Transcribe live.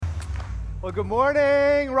Well, good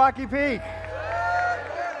morning, Rocky Peak.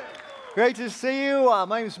 Great to see you.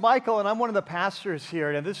 My name is Michael, and I'm one of the pastors here.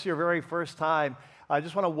 And if this is your very first time, I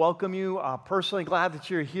just want to welcome you. Personally glad that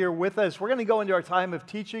you're here with us. We're going to go into our time of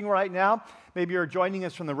teaching right now. Maybe you're joining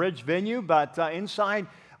us from the Ridge venue, but inside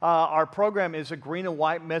our program is a green and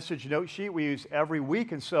white message note sheet we use every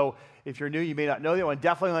week. And so if you're new, you may not know that one.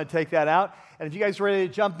 Definitely want to take that out. And if you guys are ready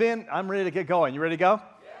to jump in, I'm ready to get going. You ready to go?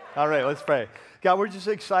 All right, let's pray. God, we're just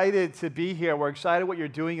excited to be here. We're excited what you're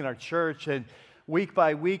doing in our church. And week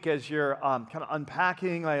by week, as you're kind of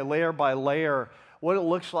unpacking layer by layer what it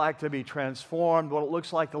looks like to be transformed, what it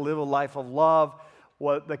looks like to live a life of love,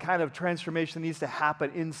 what the kind of transformation needs to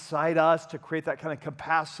happen inside us to create that kind of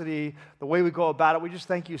capacity, the way we go about it. We just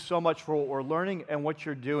thank you so much for what we're learning and what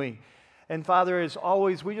you're doing. And Father, as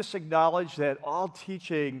always, we just acknowledge that all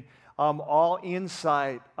teaching, all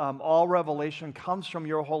insight, all revelation comes from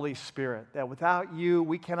your Holy Spirit, that without you,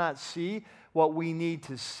 we cannot see what we need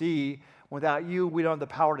to see. Without you, we don't have the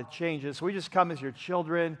power to change it. So we just come as your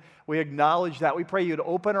children. We acknowledge that. We pray you'd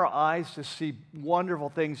open our eyes to see wonderful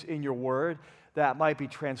things in your word that might be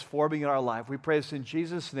transforming in our life. We pray this in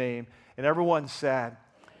Jesus' name. And everyone said,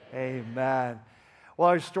 Amen. Well,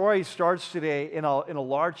 our story starts today in a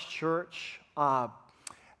large church.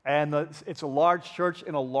 It's a large church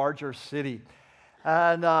in a larger city.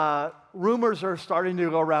 And rumors are starting to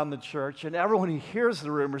go around the church, and everyone who hears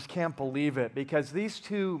the rumors can't believe it, because these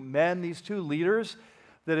two men, these two leaders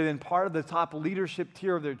that have been part of the top leadership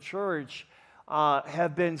tier of their church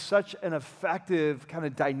have been such an effective kind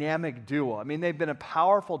of dynamic duo. I mean, they've been a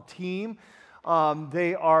powerful team.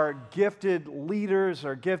 They are gifted leaders,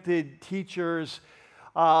 or gifted teachers,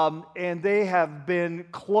 and they have been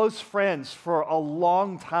close friends for a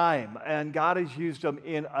long time, and God has used them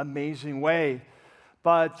in an amazing way.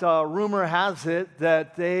 But rumor has it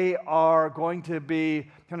that they are going to be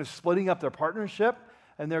kind of splitting up their partnership,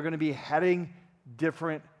 and they're going to be heading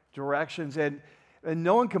different directions, and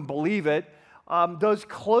no one can believe it. Those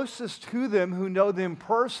closest to them, who know them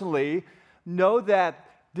personally, know that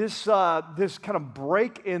this kind of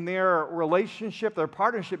break in their relationship, their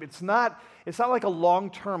partnership, it's not like a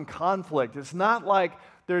long-term conflict. It's not like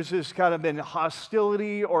there's this kind of been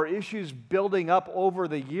hostility or issues building up over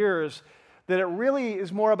the years, that it really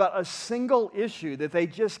is more about a single issue that they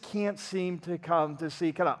just can't seem to come to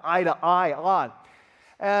see kind of eye to eye on.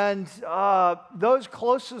 And those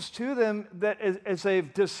closest to them, that as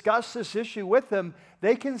they've discussed this issue with them,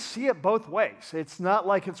 they can see it both ways. It's not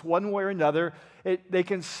like it's one way or another. They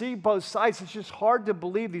can see both sides. It's just hard to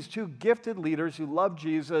believe these two gifted leaders who love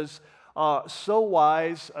Jesus, so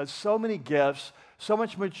wise, so many gifts, so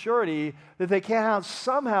much maturity, that they can't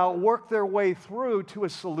somehow work their way through to a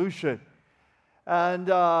solution. And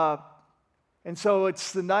so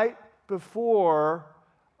it's the night before,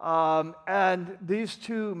 and these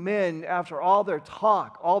two men, after all their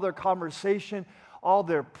talk, all their conversation, all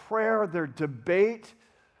their prayer, their debate,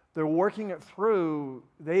 they're working it through,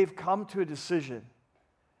 they've come to a decision.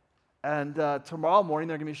 And tomorrow morning,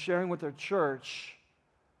 they're going to be sharing with their church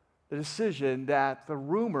the decision that the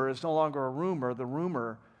rumor is no longer a rumor. The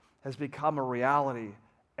rumor has become a reality,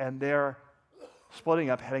 and they're splitting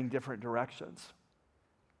up, heading different directions.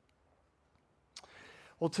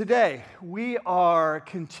 Well, today we are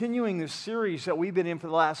continuing this series that we've been in for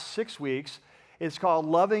the last 6 weeks. It's called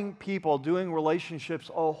Loving People, Doing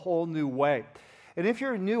Relationships a Whole New Way. And if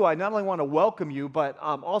you're new, I not only want to welcome you, but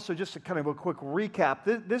also just a kind of a quick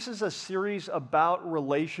recap. This is a series about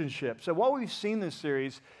relationships. And what we've seen in this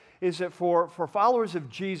series is that for followers of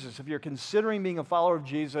Jesus, if you're considering being a follower of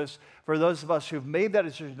Jesus, for those of us who've made that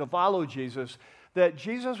decision to follow Jesus, that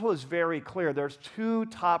Jesus was very clear. There's two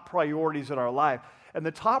top priorities in our life. And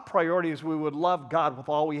the top priority is we would love God with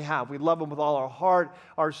all we have. We love Him with all our heart,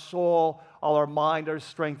 our soul, all our mind, our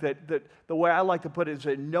strength. That the way I like to put it is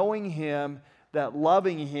that knowing Him, that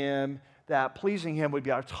loving Him, that pleasing Him would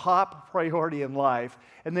be our top priority in life.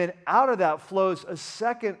 And then out of that flows a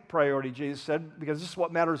second priority, Jesus said, because this is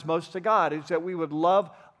what matters most to God, is that we would love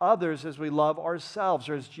others as we love ourselves,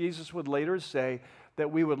 or as Jesus would later say, that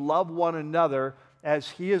we would love one another as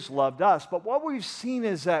He has loved us. But what we've seen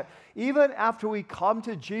is that even after we come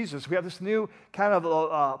to Jesus, we have this new kind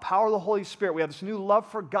of power of the Holy Spirit. We have this new love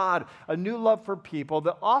for God, a new love for people,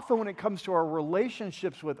 that often when it comes to our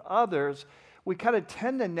relationships with others, we kind of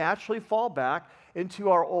tend to naturally fall back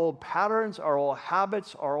into our old patterns, our old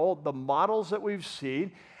habits, the models that we've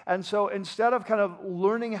seen. And so instead of kind of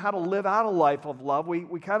learning how to live out a life of love, we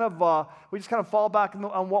just kind of fall back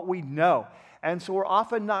on what we know. And so we're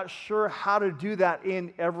often not sure how to do that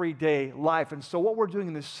in everyday life. And so what we're doing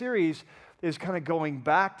in this series is kind of going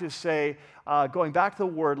back to the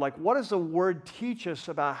Word, like what does the Word teach us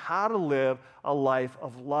about how to live a life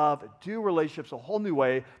of love, do relationships a whole new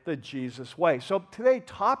way, the Jesus way. So today,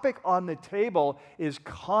 topic on the table is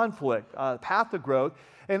conflict, path to growth.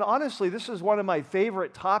 And honestly, this is one of my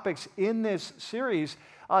favorite topics in this series,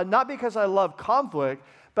 not because I love conflict,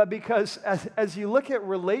 but because as you look at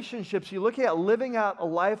relationships, you look at living out a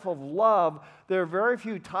life of love, there are very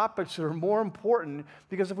few topics that are more important,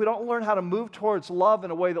 because if we don't learn how to move towards love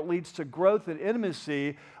in a way that leads to growth and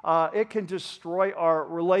intimacy, it can destroy our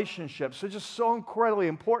relationships. So it's just so incredibly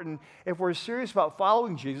important. If we're serious about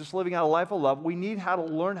following Jesus, living out a life of love, we need to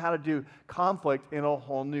learn how to do conflict in a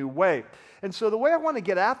whole new way. And so the way I want to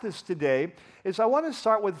get at this today is I want to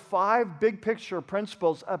start with 5 big picture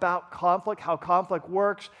principles about conflict, how conflict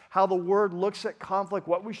works, how the Word looks at conflict,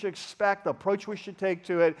 what we should expect, the approach we should take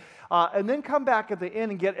to it, and then come back at the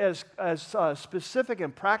end and get as specific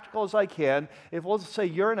and practical as I can. If let's say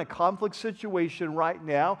you're in a conflict situation right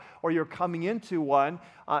now, or you're coming into one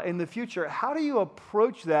in the future, how do you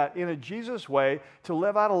approach that in a Jesus way to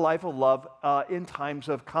live out a life of love in times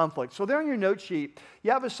of conflict? So there on your note sheet,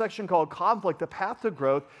 you have a section called Conflict, the Path to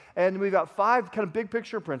Growth, and we've got 5 kind of big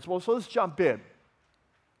picture principles. So let's jump in.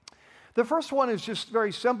 The first one is just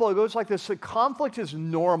very simple. It goes like this: that conflict is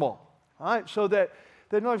normal. All right, so that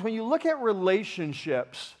when you look at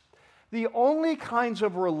relationships, the only kinds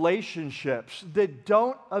of relationships that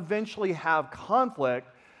don't eventually have conflict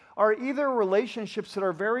are either relationships that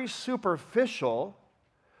are very superficial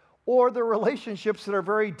or the relationships that are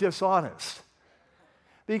very dishonest.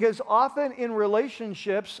 Because often in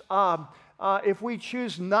relationships, if we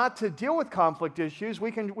choose not to deal with conflict issues,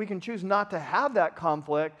 we can choose not to have that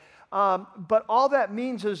conflict. But all that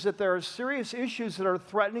means is that there are serious issues that are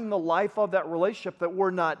threatening the life of that relationship that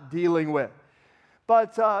we're not dealing with.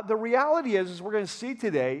 But the reality is, as we're going to see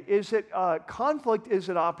today, is that conflict is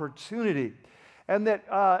an opportunity. And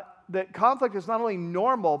that conflict is not only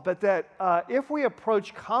normal, but that if we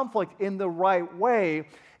approach conflict in the right way,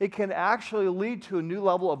 it can actually lead to a new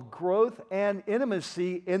level of growth and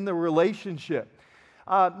intimacy in the relationship.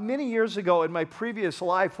 Many years ago in my previous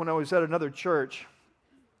life, when I was at another church,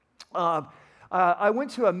 I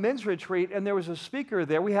went to a men's retreat, and there was a speaker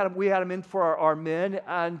there. We had him in for our men,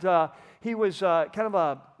 and he was kind of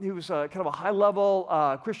a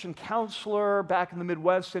high-level Christian counselor back in the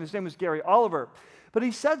Midwest, and his name was Gary Oliver. But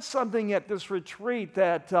he said something at this retreat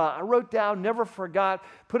that I wrote down, never forgot,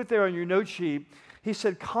 put it there on your note sheet. He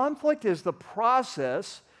said, conflict is the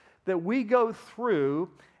process that we go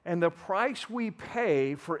through and the price we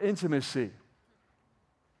pay for intimacy.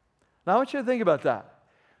 Now I want you to think about that.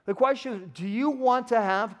 The question is, do you want to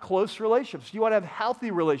have close relationships? Do you want to have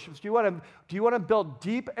healthy relationships? Do you want to build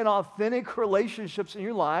deep and authentic relationships in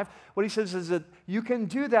your life? What he says is that you can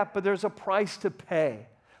do that, but there's a price to pay.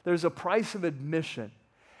 There's a price of admission.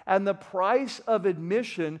 And the price of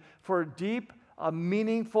admission for deep,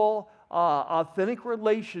 meaningful, authentic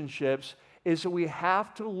relationships is that we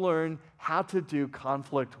have to learn how to do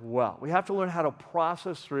conflict well. We have to learn how to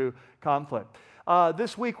process through conflict.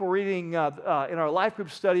 This week we're reading, in our life group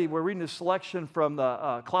study, we're reading a selection from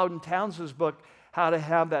the Cloud and Townsend's book, How to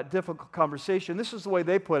Have That Difficult Conversation. This is the way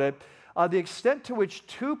they put it. The extent to which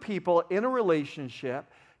 2 people in a relationship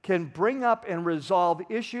can bring up and resolve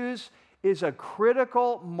issues is a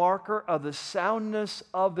critical marker of the soundness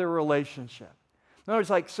of their relationship. In other words,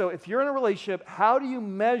 like, so if you're in a relationship, how do you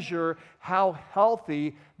measure how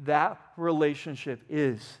healthy that relationship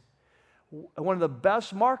is? One of the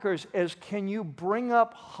best markers is, can you bring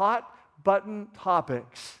up hot button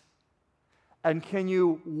topics? And can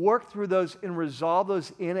you work through those and resolve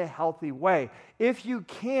those in a healthy way? If you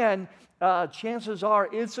can, chances are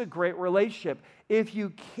it's a great relationship. If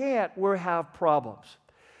you can't, we'll have problems.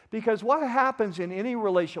 Because what happens in any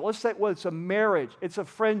relationship, let's say it's a marriage, it's a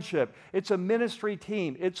friendship, it's a ministry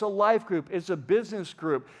team, it's a life group, it's a business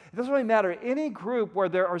group. It doesn't really matter. Any group where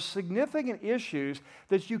there are significant issues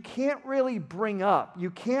that you can't really bring up,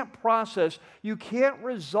 you can't process, you can't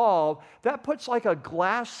resolve, that puts like a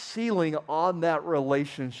glass ceiling on that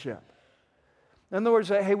relationship. In other words,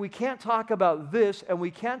 hey, we can't talk about this, and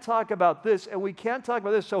we can't talk about this, and we can't talk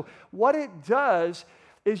about this. So what it does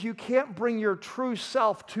is you can't bring your true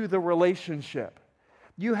self to the relationship.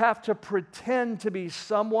 You have to pretend to be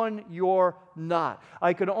someone you're not.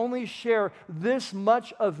 I can only share this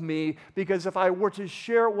much of me, because if I were to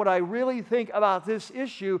share what I really think about this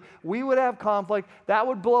issue, we would have conflict. That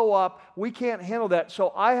would blow up. We can't handle that.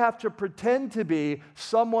 So I have to pretend to be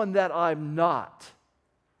someone that I'm not.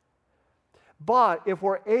 But if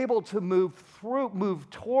we're able to move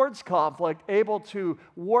towards conflict, able to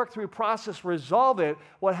work through process, resolve it,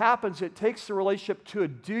 what happens, it takes the relationship to a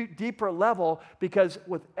deeper level, because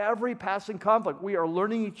with every passing conflict, we are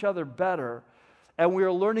learning each other better, and we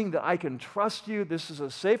are learning that I can trust you, this is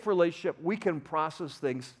a safe relationship, we can process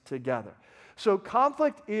things together. So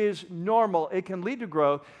conflict is normal, it can lead to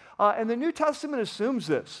growth, and the New Testament assumes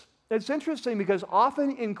this. It's interesting because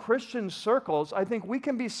often in Christian circles, I think we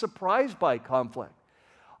can be surprised by conflict.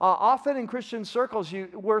 Often in Christian circles,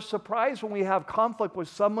 we're surprised when we have conflict with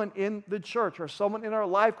someone in the church or someone in our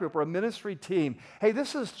life group or a ministry team. Hey,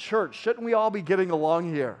 this is church. Shouldn't we all be getting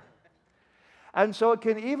along here? And so it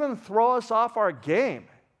can even throw us off our game.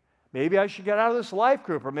 Maybe I should get out of this life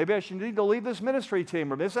group, or maybe I should need to leave this ministry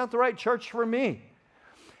team, or this is not the right church for me.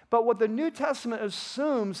 But what the New Testament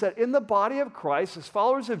assumes that in the body of Christ, as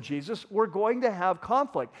followers of Jesus, we're going to have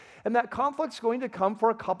conflict. And that conflict's going to come for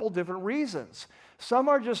a couple different reasons. Some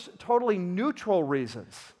are just totally neutral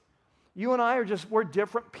reasons. You and I we're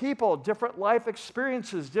different people, different life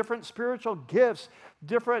experiences, different spiritual gifts,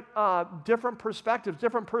 different perspectives,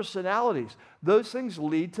 different personalities. Those things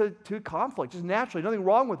lead to conflict, just naturally, nothing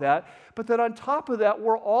wrong with that. But then on top of that,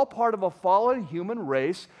 we're all part of a fallen human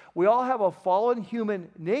race. We all have a fallen human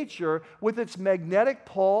nature with its magnetic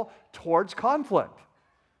pull towards conflict.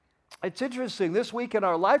 It's interesting, this week in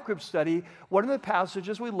our life group study, one of the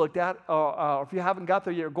passages we looked at, if you haven't got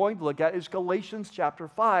there yet, you're going to look at, is Galatians chapter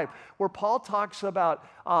 5, where Paul talks about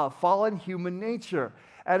fallen human nature.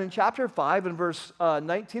 And in chapter 5, in verse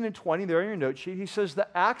 19 and 20, there in your note sheet, he says, the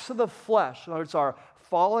acts of the flesh, in other words, our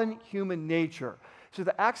fallen human nature. So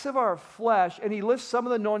the acts of our flesh, and he lists some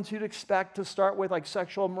of the ones you'd expect to start with, like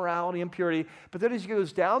sexual immorality, impurity, but then as he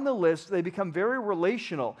goes down the list, they become very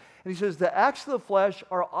relational. And he says the acts of the flesh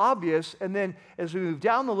are obvious, and then as we move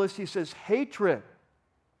down the list, he says hatred,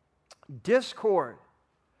 discord,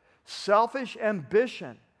 selfish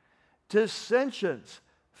ambition, dissensions,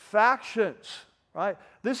 factions, right?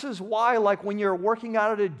 This is why, like when you're working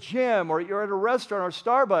out at a gym or you're at a restaurant or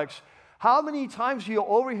Starbucks, how many times do you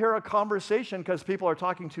overhear a conversation because people are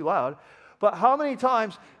talking too loud? But how many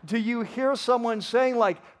times do you hear someone saying,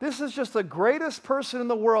 like, this is just the greatest person in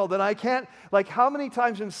the world, and I can't, like, how many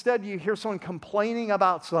times instead do you hear someone complaining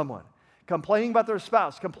about someone, complaining about their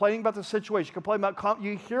spouse, complaining about the situation, complaining about,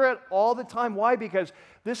 you hear it all the time. Why? Because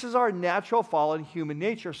this is our natural fallen human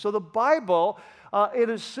nature. So the Bible, it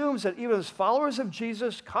assumes that even as followers of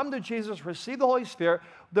Jesus, come to Jesus, receive the Holy Spirit,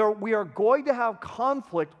 we are going to have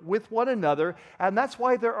conflict with one another, and that's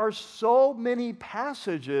why there are so many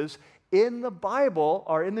passages in the Bible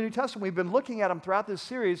or in the New Testament, we've been looking at them throughout this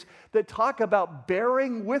series, that talk about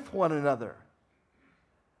bearing with one another,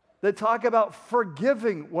 that talk about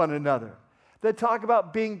forgiving one another, that talk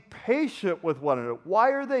about being patient with one another.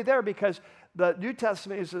 Why are they there? Because the New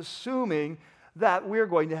Testament is assuming that we're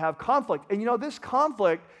going to have conflict. And you know, this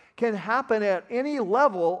conflict can happen at any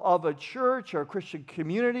level of a church or a Christian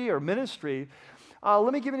community or ministry.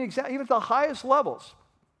 Let me give you an example, even at the highest levels.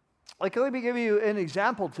 Like, let me give you an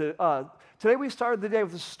example. Today we started the day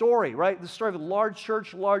with a story, right? The story of a large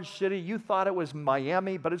church, large city. You thought it was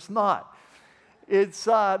Miami, but it's not.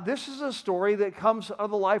 This is a story that comes out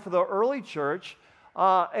of the life of the early church,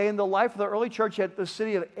 and the life of the early church at the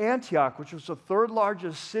city of Antioch, which was the third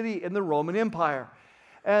largest city in the Roman Empire.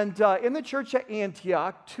 And in the church at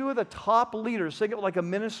Antioch, two of the top leaders, think of it like a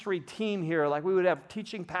ministry team here, like we would have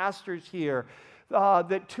teaching pastors here,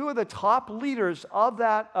 that two of the top leaders of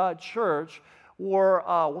that church were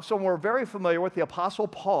someone we're very familiar with, the Apostle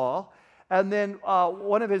Paul, and then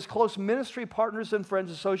one of his close ministry partners and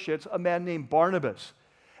friends, associates, a man named Barnabas.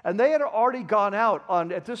 And they had already gone out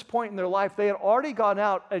at this point in their life, they had already gone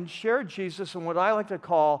out and shared Jesus in what I like to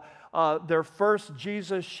call their first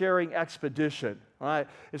Jesus sharing expedition. Right?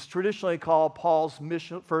 It's traditionally called Paul's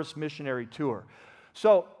first missionary tour.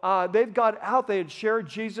 So they've gone out, they had shared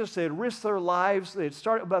Jesus, they had risked their lives, they had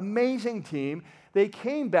started an amazing team. They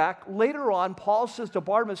came back. Later on, Paul says to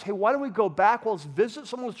Barnabas, hey, why don't we go back? Well, let's visit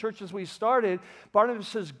some of those churches we started. Barnabas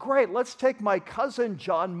says, great, let's take my cousin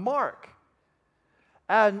John Mark.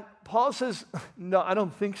 And Paul says, no, I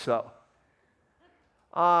don't think so.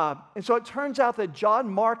 And so it turns out that John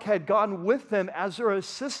Mark had gone with them as their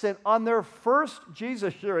assistant on their first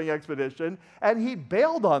Jesus sharing expedition, and he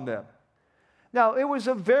bailed on them. Now, it was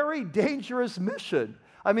a very dangerous mission.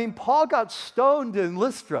 I mean, Paul got stoned in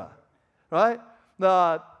Lystra, right?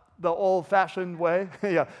 The old-fashioned way.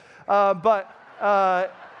 Yeah.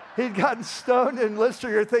 He'd gotten stoned in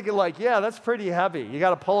Lystra. You're thinking like, yeah, that's pretty heavy. You got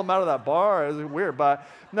to pull him out of that bar. It was weird. But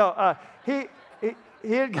no,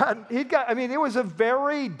 it was a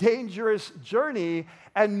very dangerous journey.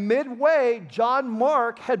 And midway, John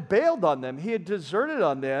Mark had bailed on them. He had deserted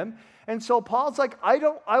on them. And so Paul's like, I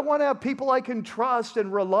want to have people I can trust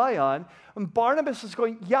and rely on. And Barnabas is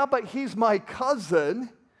going, yeah, but he's my cousin,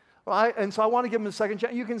 right? And so I want to give him a second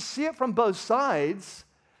chance. You can see it from both sides.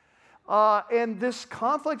 And this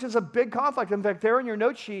conflict is a big conflict. In fact, there in your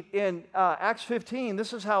note sheet in Acts 15,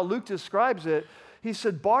 this is how Luke describes it. He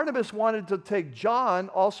said, Barnabas wanted to take John,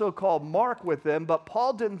 also called Mark, with them, but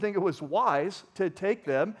Paul didn't think it was wise to take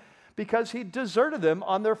them because he deserted them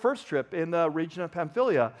on their first trip in the region of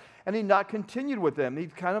Pamphylia, and he not continued with them. He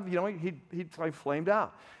kind of, he flamed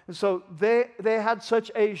out. And so they had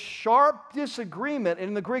such a sharp disagreement,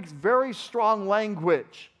 in the Greek, very strong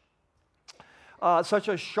language. Such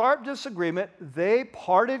a sharp disagreement, they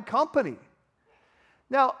parted company.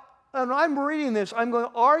 Now, when I'm reading this, I'm going,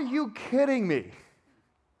 are you kidding me?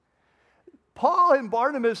 Paul and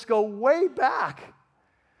Barnabas go way back.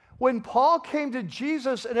 When Paul came to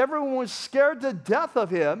Jesus and everyone was scared to death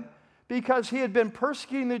of him because he had been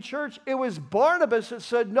persecuting the church, it was Barnabas that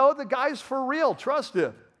said, no, the guy's for real, trust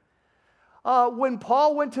him. When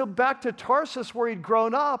Paul went back to Tarsus where he'd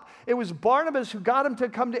grown up, it was Barnabas who got him to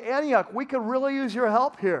come to Antioch. We could really use your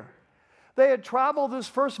help here. They had traveled this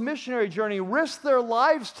first missionary journey, risked their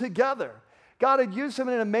lives together. God had used them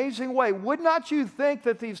in an amazing way. Would not you think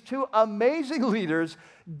that these two amazing leaders,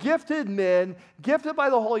 gifted men, gifted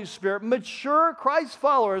by the Holy Spirit, mature Christ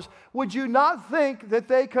followers, would you not think that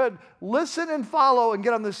they could listen and follow and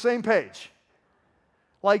get on the same page?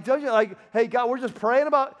 Like, don't you, like, hey, God, we're just praying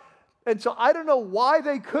about... And so I don't know why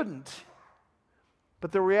they couldn't,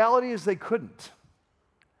 but the reality is they couldn't.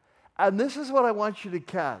 And this is what I want you to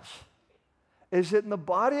catch, is that in the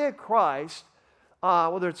body of Christ,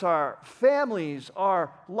 whether it's our families,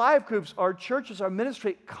 our life groups, our churches, our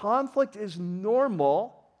ministry, conflict is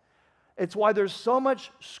normal. It's why there's so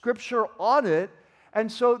much scripture on it.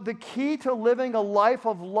 And so the key to living a life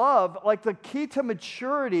of love, like the key to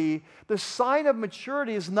maturity, the sign of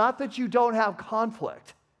maturity is not that you don't have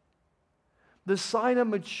conflict. The sign of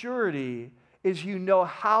maturity is you know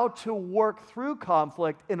how to work through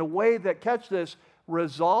conflict in a way that, catch this,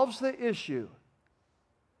 resolves the issue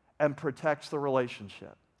and protects the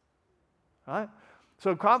relationship. All right?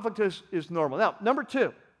 So conflict is normal. Now, number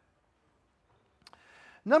two.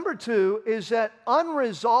 Number two is that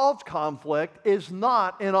unresolved conflict is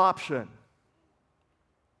not an option.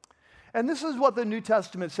 And this is what the New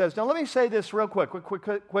Testament says. Now, let me say this real quick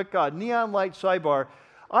neon light sidebar.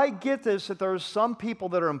 I get this, that there are some people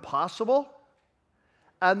that are impossible,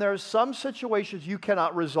 and there are some situations you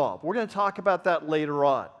cannot resolve. We're going to talk about that later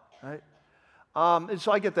on, right? And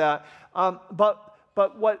so I get that. But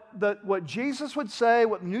what Jesus would say,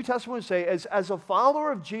 what the New Testament would say, is as a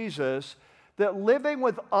follower of Jesus, that living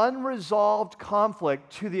with unresolved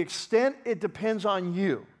conflict, to the extent it depends on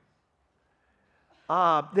you,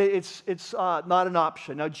 it's not an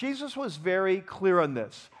option. Now, Jesus was very clear on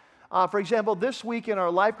this. For example, this week in our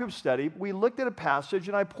life group study, we looked at a passage,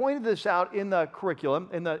 and I pointed this out in the curriculum,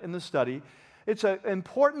 in the study. It's an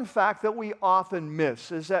important fact that we often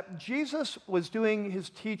miss, is that Jesus was doing his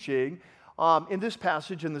teaching in this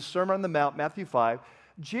passage in the Sermon on the Mount, Matthew 5.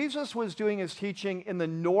 Jesus was doing his teaching in the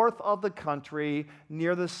north of the country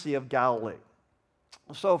near the Sea of Galilee.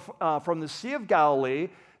 So from the Sea of Galilee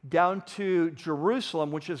down to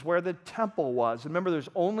Jerusalem, which is where the temple was. Remember, there's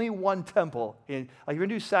only one temple. Like if you're going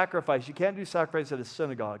to do sacrifice, you can't do sacrifice at a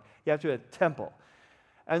synagogue. You have to do a temple.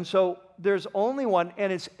 And so there's only one,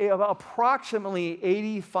 and it's approximately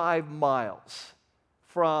 85 miles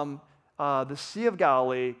from the Sea of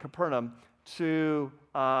Galilee, Capernaum, to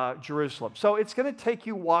Jerusalem. So it's going to take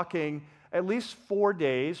you walking at least 4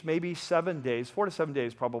 days, maybe 7 days, 4 to 7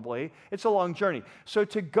 days probably. It's a long journey. So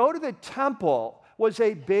to go to the temple was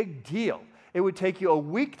a big deal. It would take you a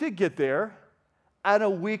week to get there and a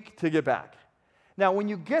week to get back. Now, when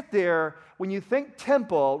you get there, when you think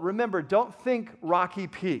temple, remember, don't think Rocky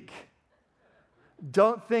Peak.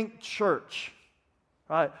 Don't think church.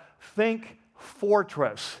 Right? Think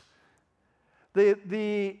fortress.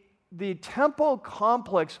 The temple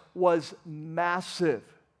complex was massive.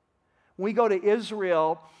 When we go to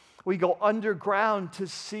Israel, we go underground to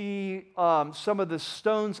see some of the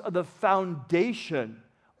stones of the foundation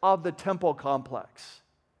of the temple complex.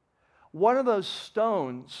 One of those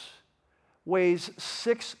stones weighs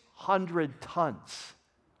 600 tons.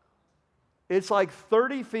 It's like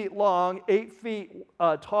 30 feet long, 8 feet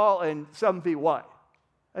tall, and 7 feet wide.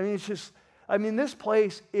 This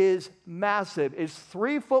place is massive. It's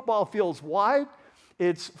 3 football fields wide.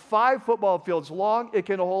 It's 5 football fields long. It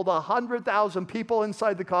can hold 100,000 people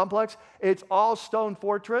inside the complex. It's all stone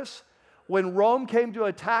fortress. When Rome came to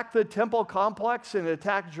attack the temple complex and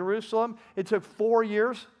attack Jerusalem, it took 4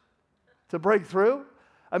 years to break through.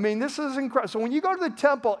 I mean, this is incredible. So when you go to the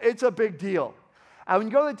temple, it's a big deal. And when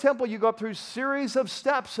you go to the temple, you go up through a series of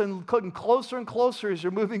steps and getting closer and closer as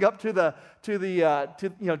you're moving up to the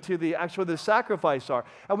sacrifice are.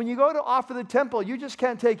 And when you go to offer the temple, you just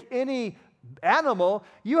can't take any animal.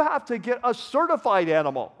 You have to get a certified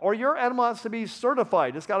animal, or your animal has to be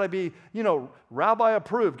certified. It's got to be, rabbi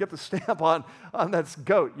approved. Get the stamp on that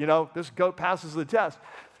goat. This goat passes the test.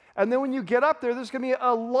 And then when you get up there's going to be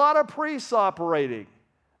a lot of priests operating.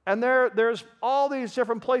 And there's all these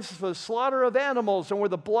different places for the slaughter of animals and where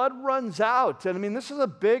the blood runs out. And I mean, this is a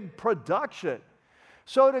big production.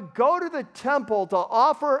 So to go to the temple to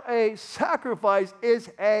offer a sacrifice is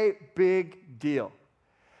a big deal.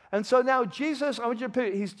 And so now Jesus, I want you to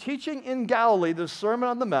picture, he's teaching in Galilee, the Sermon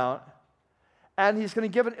on the Mount, and he's going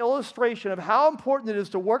to give an illustration of how important it is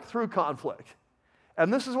to work through conflict.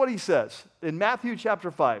 And this is what he says in Matthew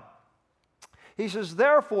chapter 5. He says,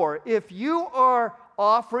 therefore, if you are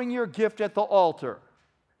offering your gift at the altar,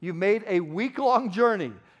 you've made a week-long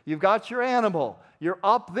journey, you've got your animal, you're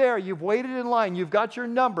up there, you've waited in line, you've got your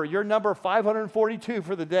number 542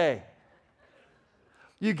 for the day.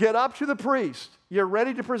 You get up to the priest, you're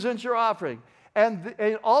ready to present your offering, and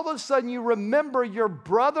all of a sudden you remember your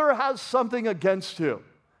brother has something against you.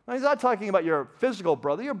 Now, he's not talking about your physical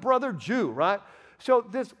brother, your brother Jew, right? So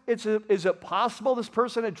is it possible this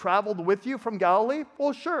person had traveled with you from Galilee?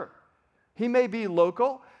 Well, sure. He may be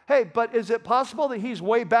local. Hey, but is it possible that he's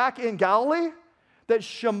way back in Galilee? That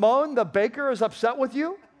Shimon the baker is upset with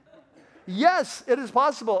you? Yes, it is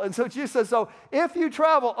possible. And so Jesus says, so if you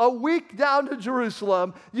travel a week down to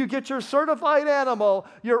Jerusalem, you get your certified animal,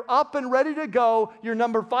 you're up and ready to go, you're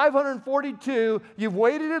number 542, you've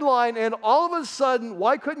waited in line, and all of a sudden,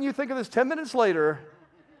 why couldn't you think of this 10 minutes later?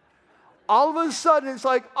 All of a sudden, it's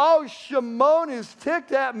like, oh, Shimon is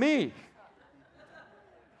ticked at me.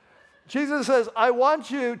 Jesus says, I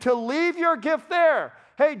want you to leave your gift there.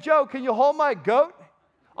 Hey, Joe, can you hold my goat?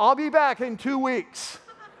 I'll be back in 2 weeks.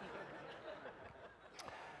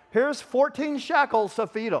 Here's 14 shekels to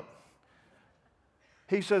feed him.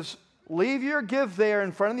 He says, leave your gift there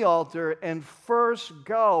in front of the altar and first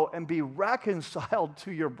go and be reconciled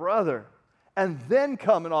to your brother and then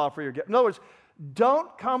come and offer your gift. In other words,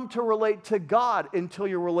 don't come to relate to God until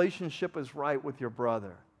your relationship is right with your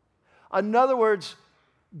brother. In other words,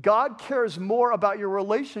 God cares more about your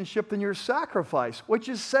relationship than your sacrifice, which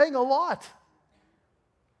is saying a lot.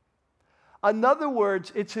 In other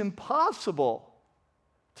words, it's impossible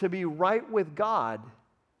to be right with God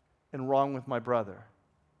and wrong with my brother.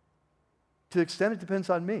 To the extent it depends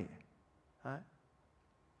on me. Right?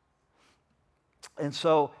 And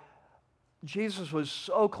so Jesus was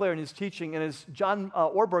so clear in his teaching, and as John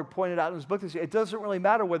Ortberg pointed out in his book this year, it doesn't really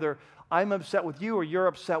matter whether I'm upset with you or you're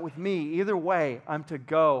upset with me. Either way, I'm to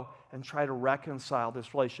go and try to reconcile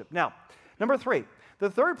this relationship. Now, number 3, the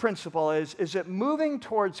third principle is that moving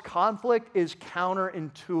towards conflict is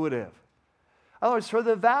counterintuitive. In other words, for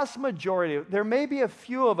the vast majority, there may be a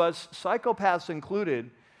few of us, psychopaths included,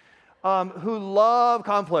 who love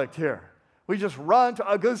conflict here. We just run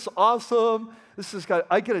to, this is awesome.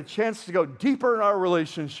 I get a chance to go deeper in our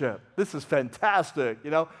relationship. This is fantastic,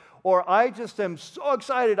 Or I just am so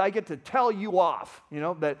excited I get to tell you off,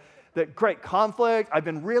 that great conflict. I've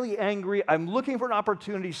been really angry. I'm looking for an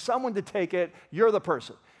opportunity, someone to take it. You're the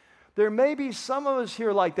person. There may be some of us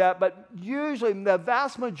here like that, but usually the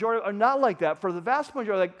vast majority are not like that. For the vast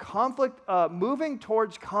majority, moving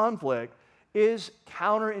towards conflict is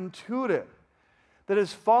counterintuitive. That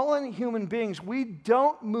as fallen human beings, we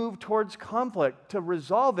don't move towards conflict to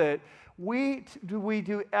resolve it. We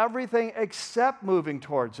do everything except moving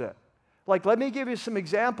towards it. Let me give you some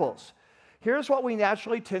examples. Here's what we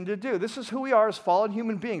naturally tend to do. This is who we are as fallen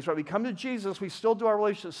human beings, right? We come to Jesus, we still do our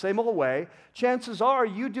relationship the same old way. Chances are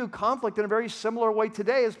you do conflict in a very similar way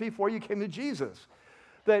today as before you came to Jesus.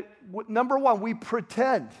 That, number one, we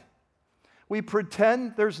pretend. We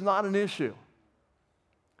pretend there's not an issue.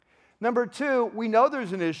 Number 2, we know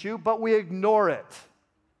there's an issue, but we ignore it.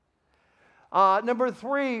 Number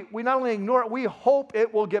 3, we not only ignore it, we hope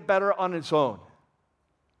it will get better on its own.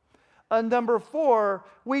 And number 4,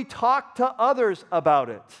 we talk to others about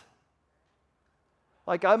it.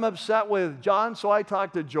 I'm upset with John, so I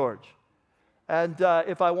talk to George. And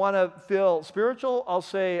if I want to feel spiritual, I'll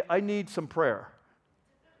say, I need some prayer.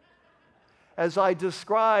 As I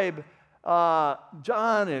describe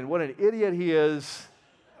John and what an idiot he is,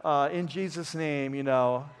 in Jesus' name,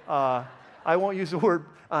 I won't use the word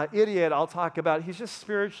idiot. I'll talk about he's just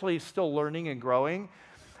spiritually still learning and growing.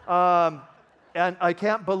 And I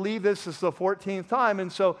can't believe this is the 14th time.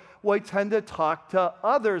 And so we tend to talk to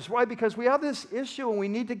others. Why? Because we have this issue and we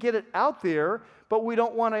need to get it out there, but we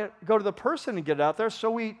don't want to go to the person and get it out there. So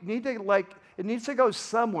we need to, it needs to go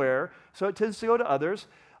somewhere. So it tends to go to others.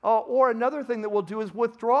 Or another thing that we'll do is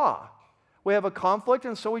withdraw. We have a conflict,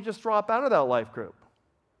 and so we just drop out of that life group.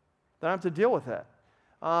 Then I have to deal with that.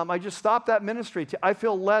 I just stopped that ministry. I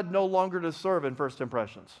feel led no longer to serve in first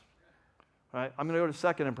impressions. Right? I'm going to go to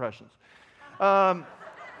second impressions. I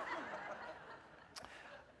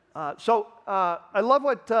love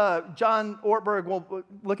what John Ortberg, we'll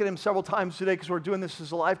look at him several times today because we're doing this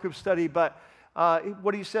as a life group study, but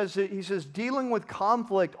what he says, dealing with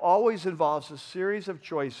conflict always involves a series of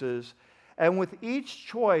choices, and with each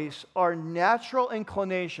choice, our natural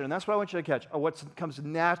inclination, and that's what I want you to catch, what comes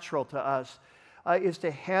natural to us, is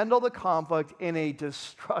to handle the conflict in a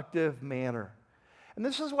destructive manner. And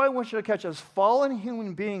this is what I want you to catch. As fallen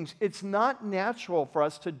human beings, it's not natural for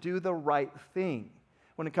us to do the right thing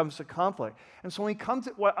when it comes to conflict. And so when we come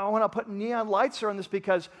to, I want to put neon lights around this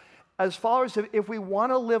because as followers, if we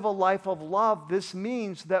want to live a life of love, this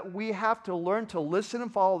means that we have to learn to listen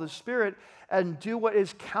and follow the Spirit and do what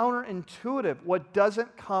is counterintuitive, what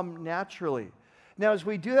doesn't come naturally. Now, as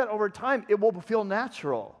we do that over time, it will feel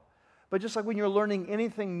natural. But just like when you're learning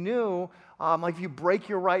anything new, like if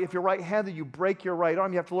you're right-handed, you break your right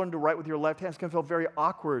arm, you have to learn to write with your left hand. It's going to feel very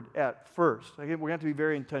awkward at first. Again, we're going to have to be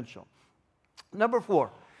very intentional. Number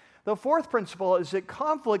 4, the fourth principle is that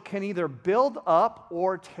conflict can either build up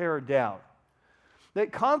or tear down.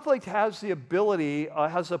 That conflict has the ability,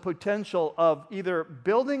 has the potential of either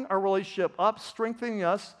building our relationship up, strengthening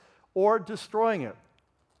us, or destroying it.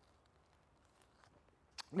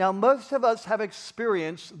 Now, most of us have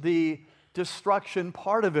experienced the destruction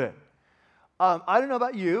part of it. I don't know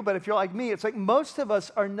about you, but if you're like me, it's like most of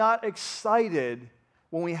us are not excited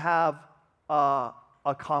when we have a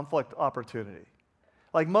conflict opportunity.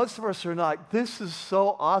 Like most of us are not, this is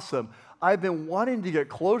so awesome. I've been wanting to get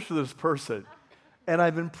close to this person, and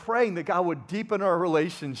I've been praying that God would deepen our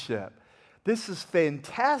relationship. This is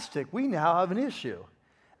fantastic. We now have an issue.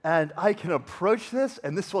 And I can approach this,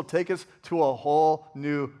 and this will take us to a whole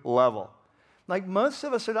new level. Like most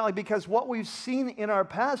of us are not, because what we've seen in our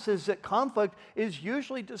past is that conflict is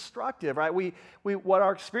usually destructive, right? What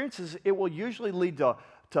our experience is, it will usually lead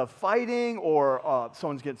to fighting, or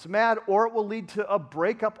someone gets mad, or it will lead to a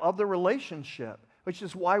breakup of the relationship, which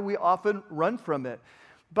is why we often run from it.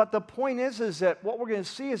 But the point is that what we're going to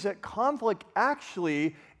see is that conflict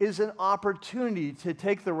actually is an opportunity to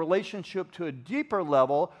take the relationship to a deeper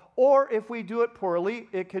level, or if we do it poorly,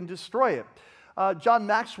 it can destroy it. John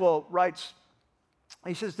Maxwell writes,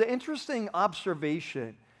 he says, the interesting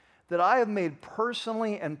observation that I have made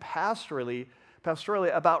personally and pastorally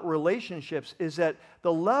about relationships is that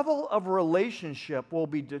the level of relationship will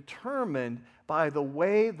be determined by the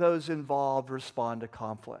way those involved respond to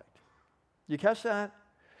conflict. You catch that?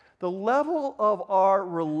 The level of our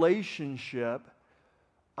relationship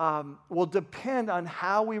will depend on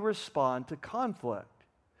how we respond to conflict.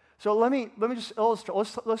 So let me just illustrate.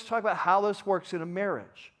 Let's talk about how this works in a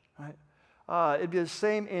marriage. Right? It'd be the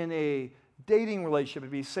same in a dating relationship.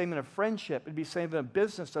 It'd be the same in a friendship. It'd be the same in a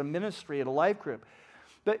business, a ministry, at a life group.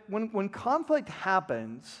 But when conflict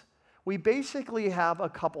happens, we basically have a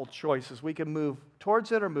couple choices. We can move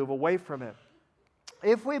towards it or move away from it.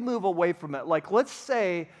 If we move away from it, like let's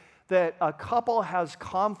say that a couple has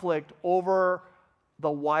conflict over the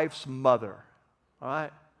wife's mother, all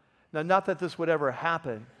right? Now, not that this would ever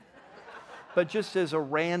happen, but just as a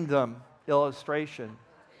random illustration.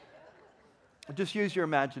 Just use your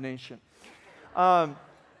imagination. That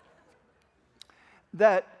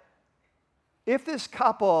if this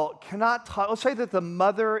couple cannot talk, let's say that the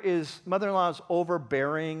mother-in-law is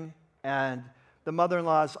overbearing and the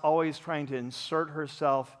mother-in-law is always trying to insert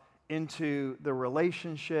herself into the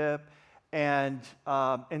relationship, and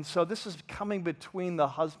so this is coming between the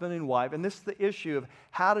husband and wife, and this is the issue of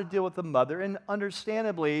how to deal with the mother, and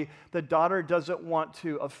understandably, the daughter doesn't want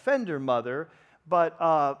to offend her mother, but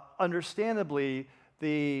understandably,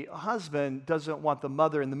 the husband doesn't want the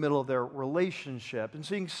mother in the middle of their relationship, and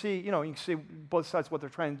so you can see both sides what they're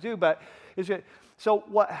trying to do, but so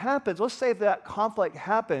what happens, let's say that conflict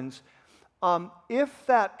happens, if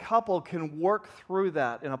that couple can work through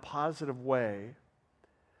that in a positive way,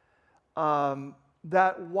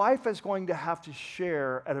 that wife is going to have to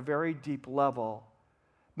share at a very deep level,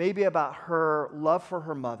 maybe about her love for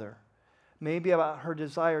her mother, maybe about her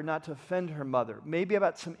desire not to offend her mother, maybe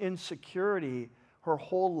about some insecurity her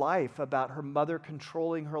whole life about her mother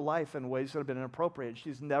controlling her life in ways that have been inappropriate.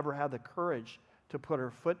 She's never had the courage to put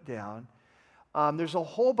her foot down. There's a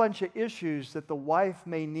whole bunch of issues that the wife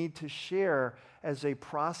may need to share as they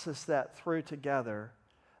process that through together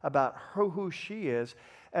about who she is.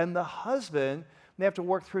 And the husband may have to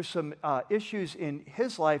work through some issues in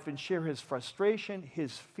his life and share his frustration,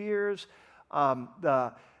 his fears,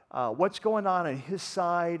 what's going on his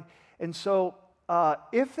side. And so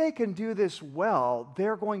if they can do this well,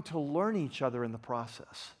 they're going to learn each other in the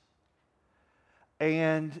process.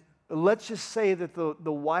 And let's just say that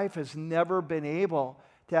the wife has never been able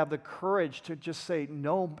to have the courage to just say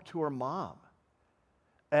no to her mom.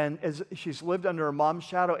 And as she's lived under her mom's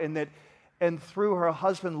shadow, and through her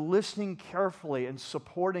husband listening carefully and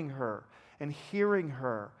supporting her and hearing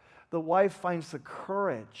her, the wife finds the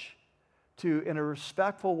courage to, in a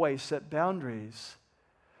respectful way, set boundaries.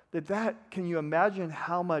 Can you imagine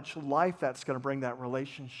how much life that's going to bring that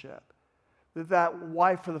relationship? That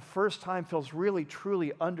wife for the first time feels really,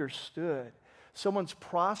 truly understood. Someone's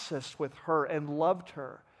processed with her and loved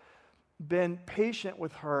her, been patient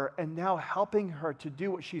with her, and now helping her to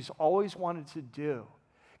do what she's always wanted to do.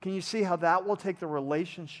 Can you see how that will take the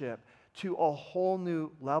relationship to a whole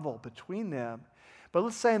new level between them? But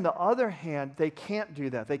let's say on the other hand, they can't do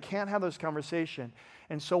that. They can't have those conversations.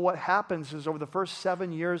 And so what happens is over the first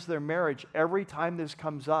 7 years of their marriage, every time this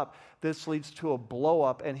comes up, this leads to a blow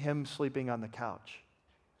up and him sleeping on the couch.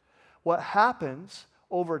 What happens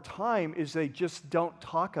over time is they just don't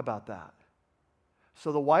talk about that.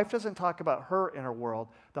 So the wife doesn't talk about her inner world.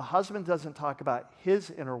 The husband doesn't talk about his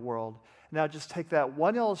inner world. Now just take that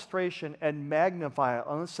one illustration and magnify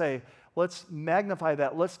it. Let's magnify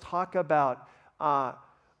that. Let's talk about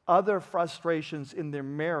other frustrations in their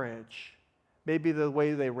marriage. Maybe the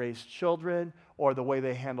way they raise children, or the way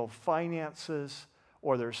they handle finances,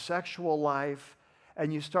 or their sexual life.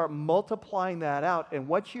 And you start multiplying that out. And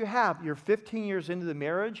what you have, you're 15 years into the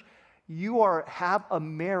marriage, you have a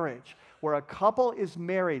marriage where a couple is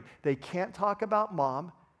married. They can't talk about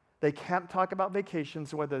mom. They can't talk about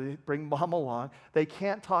vacations, whether they bring mom along. They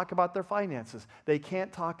can't talk about their finances. They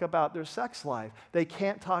can't talk about their sex life. They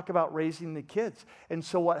can't talk about raising the kids. And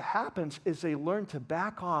so what happens is they learn to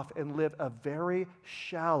back off and live a very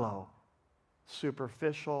shallow,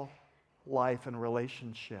 superficial life and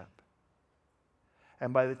relationship.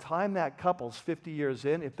 And by the time that couple's 50 years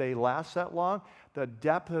in, if they last that long, the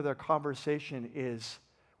depth of their conversation is,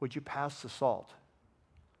 would you pass the salt?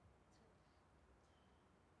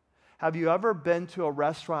 Have you ever been to a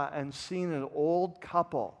restaurant and seen an old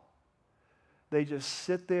couple? They just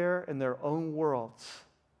sit there in their own worlds,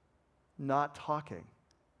 not talking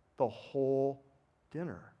the whole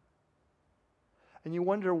dinner. And you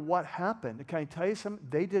wonder what happened. Can I tell you something?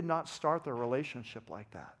 They did not start their relationship like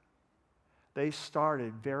that. They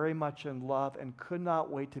started very much in love and could not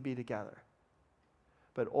wait to be together.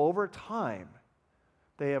 But over time,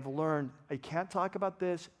 they have learned, I can't talk about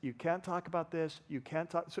this, you can't talk about this, you can't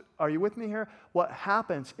talk. So are you with me here? What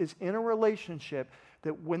happens is in a relationship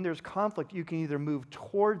that when there's conflict, you can either move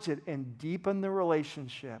towards it and deepen the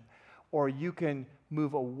relationship, or you can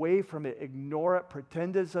move away from it, ignore it,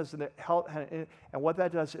 pretend it doesn't help. And what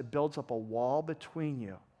that does, it builds up a wall between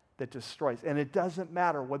you that destroys. And it doesn't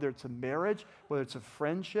matter whether it's a marriage, whether it's a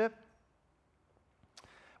friendship,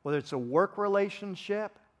 whether it's a work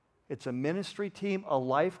relationship, it's a ministry team, a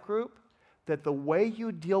life group, that the way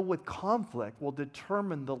you deal with conflict will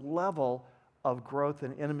determine the level of growth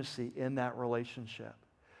and intimacy in that relationship.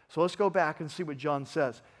 So let's go back and see what John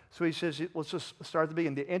says. So he says, let's just start at the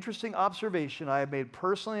beginning. The interesting observation I have made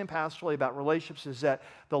personally and pastorally about relationships is that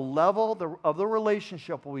the level of the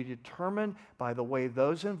relationship will be determined by the way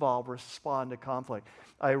those involved respond to conflict.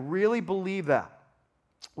 I really believe that.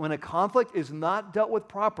 When a conflict is not dealt with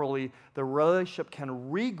properly, the relationship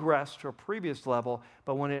can regress to a previous level,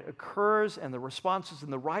 but when it occurs and the response is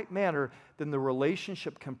in the right manner, then the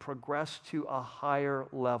relationship can progress to a higher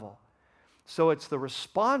level. So it's the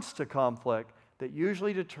response to conflict that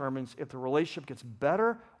usually determines if the relationship gets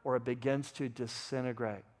better or it begins to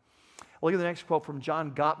disintegrate. Look at the next quote from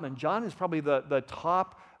John Gottman. John is probably the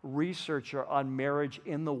top researcher on marriage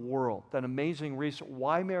in the world. That amazing research,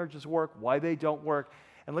 why marriages work, why they don't work.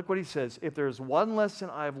 And look what he says, if there's one lesson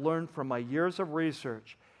I've learned from my years of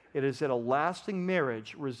research, it is that a lasting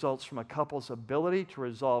marriage results from a couple's ability to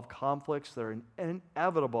resolve conflicts that are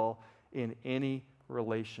inevitable in any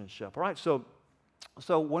relationship. All right, so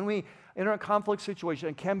when we enter a conflict situation,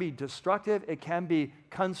 it can be destructive, it can be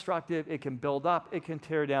constructive, it can build up, it can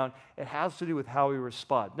tear down. It has to do with how we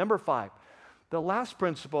respond. Number 5, the last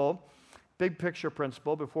principle big picture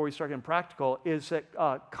principle before we start getting practical is that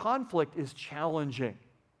conflict is challenging.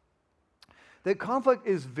 That conflict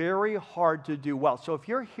is very hard to do well. So if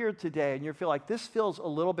you're here today and you feel like this feels a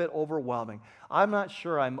little bit overwhelming, I'm not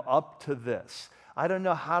sure I'm up to this. I don't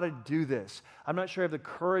know how to do this. I'm not sure I have the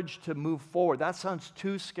courage to move forward. That sounds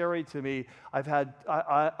too scary to me. I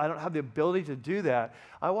don't have the ability to do that.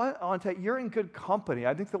 I want to tell you, you're in good company.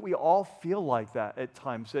 I think that we all feel like that at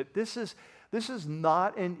times. That this is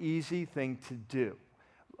not an easy thing to do.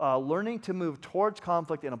 Learning to move towards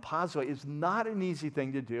conflict in a positive way is not an easy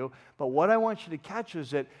thing to do, but what I want you to catch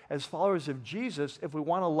is that as followers of Jesus, if we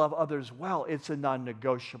want to love others well, it's a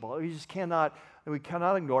non-negotiable. We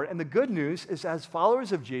cannot ignore it. And the good news is as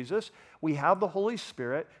followers of Jesus, we have the Holy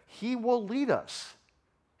Spirit. He will lead us.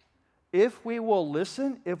 If we will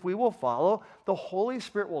listen, if we will follow, the Holy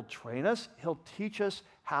Spirit will train us. He'll teach us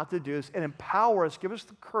how to do this and empower us, give us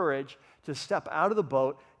the courage to step out of the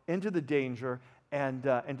boat into the danger and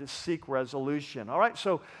to seek resolution. All right,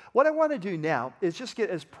 so what I want to do now is just get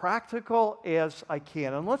as practical as I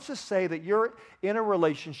can. And let's just say that you're in a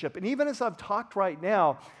relationship. And even as I've talked right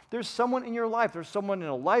now, there's someone in your life. There's someone in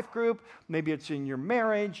a life group. Maybe it's in your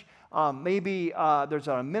marriage. Maybe there's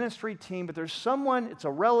on a ministry team. But there's someone, it's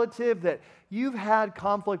a relative that you've had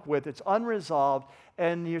conflict with. It's unresolved.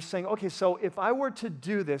 And you're saying, okay, so if I were to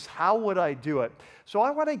do this, how would I do it? So I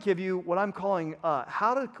want to give you what I'm calling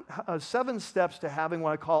 7 steps to having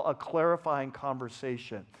what I call a clarifying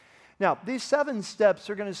conversation. Now, these 7 steps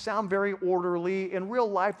are going to sound very orderly. In real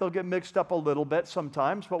life, they'll get mixed up a little bit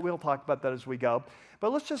sometimes, but we'll talk about that as we go.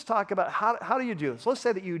 But let's just talk about how do you do this? Let's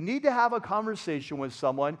say that you need to have a conversation with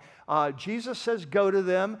someone. Jesus says go to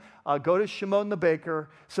them, go to Shimon the baker.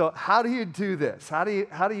 So how do you do this? How do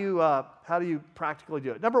you practically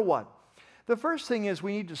do it? Number 1, the first thing is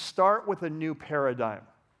we need to start with a new paradigm.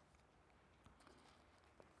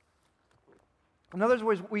 In other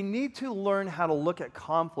words, we need to learn how to look at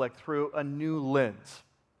conflict through a new lens.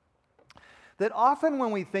 That often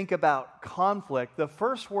when we think about conflict, the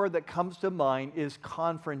first word that comes to mind is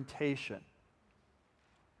confrontation.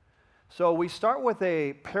 So we start with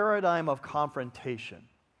a paradigm of confrontation.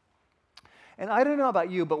 And I don't know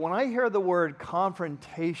about you, but when I hear the word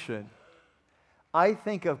confrontation, I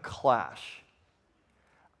think of clash.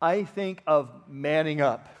 I think of manning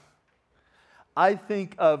up. I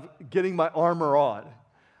think of getting my armor on.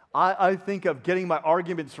 I think of getting my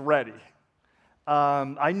arguments ready.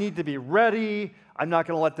 I need to be ready. I'm not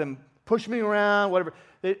going to let them push me around, whatever.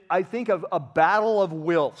 I think of a battle of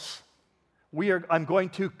wills. I'm going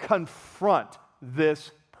to confront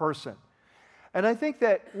this person. And I think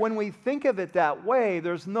that when we think of it that way,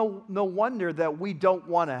 there's no wonder that we don't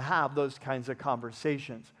want to have those kinds of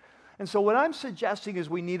conversations. And so what I'm suggesting is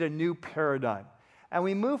we need a new paradigm. And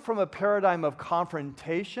we move from a paradigm of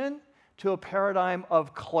confrontation to a paradigm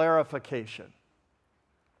of clarification.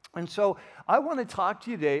 And so I want to talk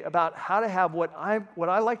to you today about how to have what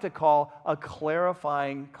I like to call a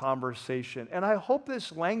clarifying conversation. And I hope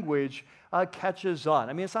this language catches on.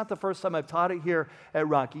 I mean, it's not the first time I've taught it here at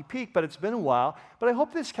Rocky Peak, but it's been a while. But I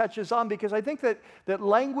hope this catches on because I think that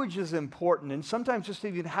language is important. And sometimes just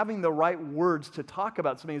even having the right words to talk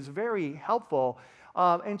about something is very helpful.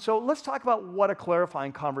 And so let's talk about what a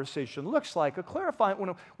clarifying conversation looks like.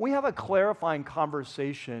 When we have a clarifying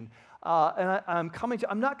conversation, and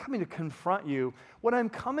I'm not coming to confront you. What I'm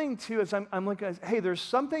coming to is I'm looking at, hey, there's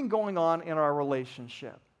something going on in our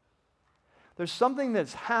relationship. There's something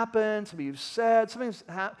that's happened, something you've said,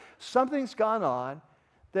 something's gone on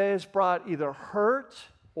that has brought either hurt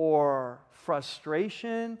or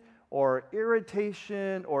frustration or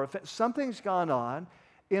irritation or something's gone on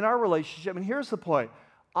in our relationship. And here's the point.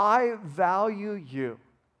 I value you.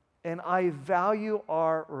 And I value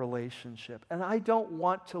our relationship. And I don't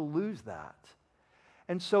want to lose that.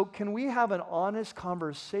 And so can we have an honest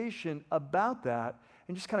conversation about that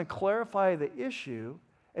and just kind of clarify the issue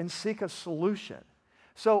and seek a solution?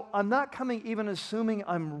 So I'm not coming even assuming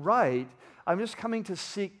I'm right. I'm just coming to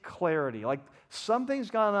seek clarity. Like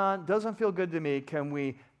something's gone on, doesn't feel good to me. Can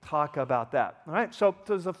we talk about that? All right. So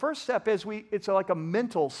the first step is it's like a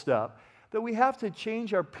mental step. That we have to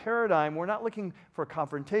change our paradigm. We're not looking for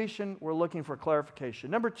confrontation, we're looking for clarification.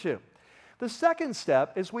 Number 2, the second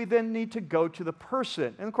step is we then need to go to the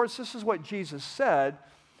person. And of course, this is what Jesus said,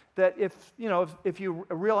 that if you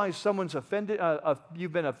realize someone's offended,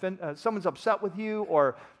 someone's upset with you,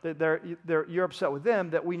 or that you're upset with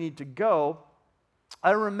them, that we need to go.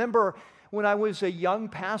 I remember when I was a young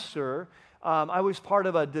pastor, I was part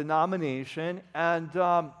of a denomination, and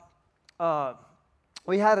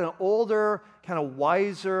we had an older, kind of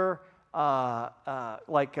wiser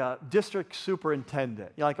like a district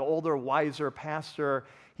superintendent, like an older, wiser pastor.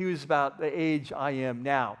 He was about the age I am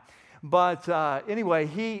now. But anyway,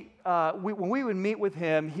 when we would meet with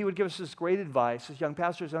him, he would give us this great advice as young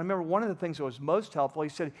pastors. And I remember one of the things that was most helpful, he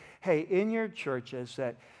said, hey, in your churches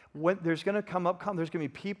that when there's going to there's going to be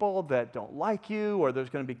people that don't like you, or there's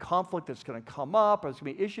going to be conflict that's going to come up, or there's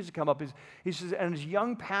going to be issues that come up. He says, and as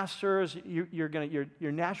young pastors,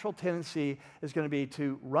 your natural tendency is going to be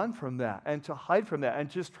to run from that and to hide from that and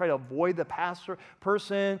just try to avoid the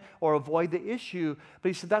person or avoid the issue. But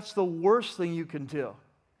he said, that's the worst thing you can do.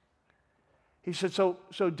 He said, so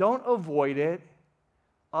don't avoid it.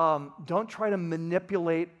 Don't try to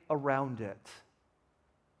manipulate around it.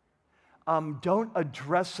 Don't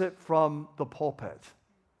address it from the pulpit.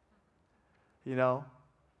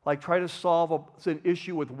 Like try to solve an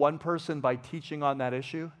issue with one person by teaching on that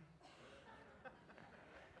issue.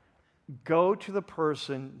 Go to the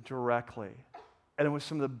person directly. And it was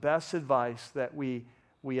some of the best advice that we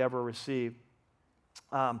ever received.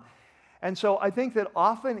 And so I think that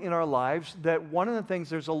often in our lives that one of the things,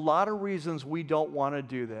 there's a lot of reasons we don't want to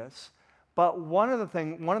do this, but one of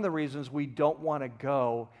the reasons we don't want to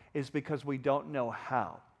go is because we don't know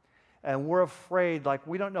how. And we're afraid, like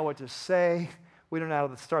we don't know what to say, we don't know how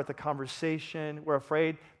to start the conversation, we're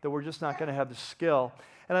afraid that we're just not going to have the skill.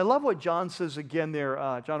 And I love what John says again there,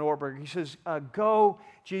 John Ortberg. He says, go,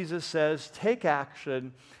 Jesus says, take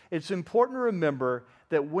action. It's important to remember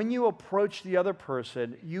that when you approach the other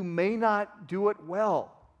person, you may not do it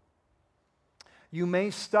well. You may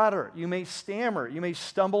stutter, you may stammer, you may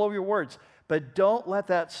stumble over your words, but don't let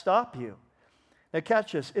that stop you. Now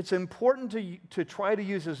catch this, it's important to try to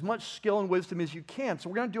use as much skill and wisdom as you can. So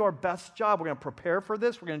we're going to do our best job. We're going to prepare for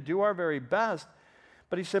this. We're going to do our very best.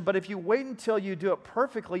 But he said, but if you wait until you do it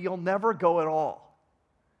perfectly, you'll never go at all.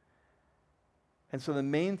 And so the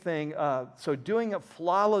main thing, so doing it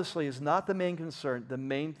flawlessly is not the main concern. The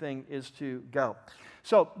main thing is to go.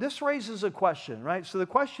 So this raises a question, right? So the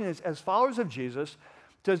question is, as followers of Jesus,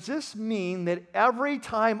 does this mean that every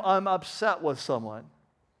time I'm upset with someone,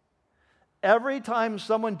 every time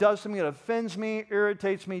someone does something that offends me,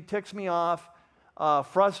 irritates me, ticks me off,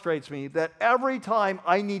 frustrates me, that every time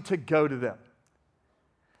I need to go to them?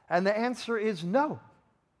 And the answer is no.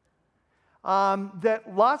 That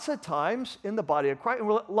lots of times in the body of Christ,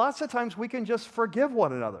 lots of times we can just forgive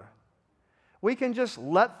one another. We can just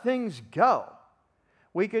let things go.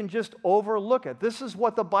 We can just overlook it. This is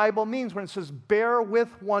what the Bible means when it says, bear with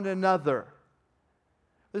one another.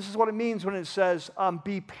 This is what it means when it says,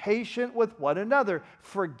 be patient with one another,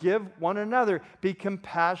 forgive one another, be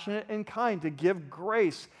compassionate and kind, to give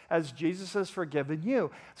grace as Jesus has forgiven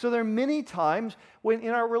you. So there are many times when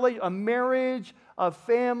in our a marriage, a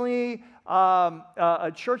family,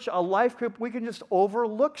 a church, a life group, we can just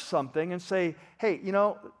overlook something and say, hey,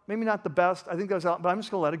 maybe not the best, I think that was out, but I'm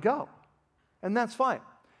just going to let it go. And that's fine.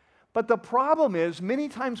 But the problem is, many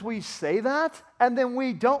times we say that, and then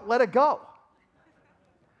we don't let it go.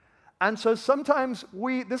 And so sometimes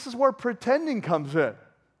this is where pretending comes in.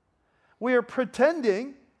 We are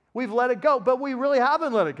pretending we've let it go, but we really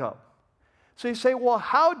haven't let it go. So you say, well,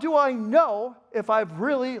 how do I know if I've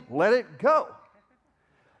really let it go?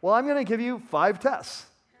 Well, I'm going to give you 5 tests,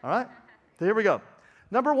 all right? So here we go.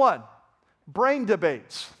 Number 1, brain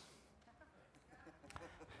debates.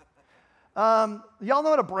 Y'all know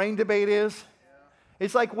what a brain debate is?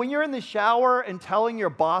 It's like when you're in the shower and telling your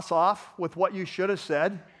boss off with what you should have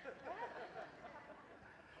said.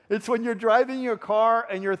 It's when you're driving your car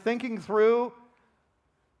and you're thinking through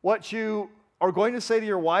what you are going to say to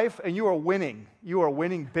your wife, and you are winning. You are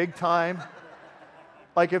winning big time.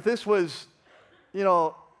 Like if this was,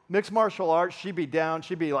 mixed martial arts, she'd be down.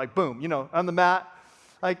 She'd be like, boom, on the mat.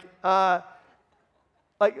 Like a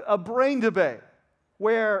brain debate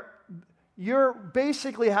where you're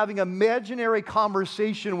basically having an imaginary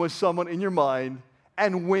conversation with someone in your mind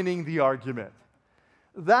and winning the argument.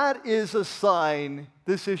 That is a sign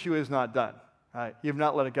this issue is not done. All right, you've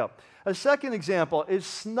not let it go. A second example is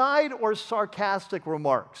snide or sarcastic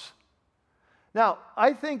remarks. Now,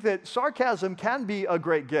 I think that sarcasm can be a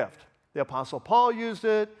great gift. The Apostle Paul used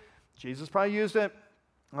it. Jesus probably used it.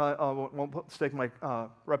 I won't stake my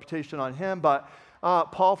reputation on him, but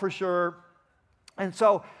Paul for sure. And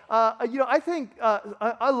so, I think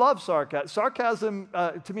I love sarcasm. Sarcasm,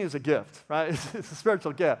 to me, is a gift, right? It's a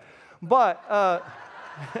spiritual gift. But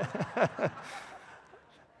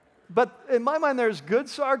but in my mind, there's good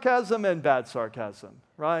sarcasm and bad sarcasm,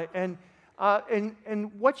 right? And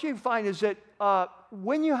what you find is that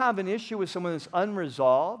when you have an issue with someone that's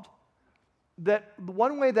unresolved, that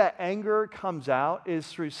one way that anger comes out is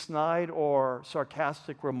through snide or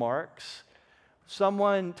sarcastic remarks.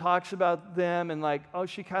 Someone talks about them and like, oh,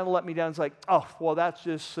 she kind of let me down. It's like, oh, well, that's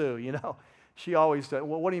just Sue, you know. She always does.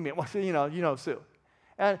 Well, what do you mean? Well, you know Sue.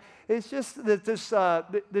 And it's just that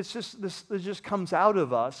this just comes out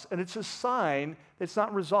of us, and it's a sign it's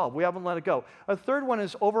not resolved. We haven't let it go. A third one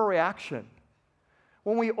is overreaction.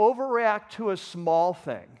 When we overreact to a small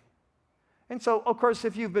thing. And so, of course,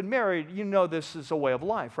 if you've been married, you know this is a way of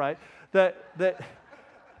life, right? That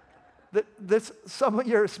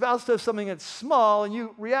your spouse does something that's small, and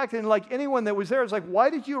you react, and like anyone that was there is like,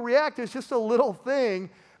 why did you react? It's just a little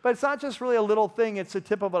thing. But it's not just really a little thing. It's the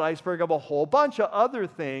tip of an iceberg of a whole bunch of other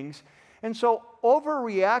things. And so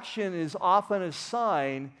overreaction is often a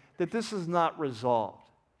sign that this is not resolved.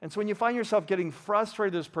 And so when you find yourself getting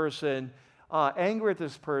frustrated with this person, angry at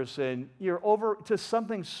this person, you're over to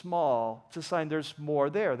something small. It's a sign there's more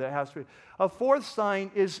there that has to be. A fourth sign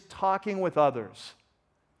is talking with others.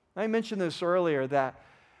 I mentioned this earlier that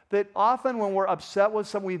often when we're upset with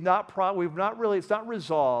someone, it's not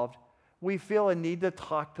resolved. We feel a need to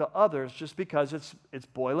talk to others just because it's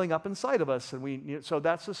boiling up inside of us, and so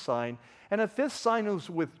that's a sign. And a fifth sign is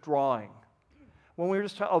withdrawing. When we're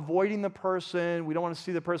just avoiding the person, we don't want to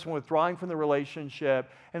see the person, withdrawing from the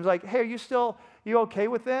relationship, and it's like, hey, you okay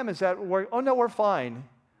with them? Is that oh no, we're fine.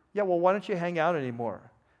 Yeah, well, why don't you hang out anymore?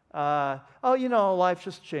 Life's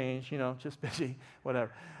just changed, just busy,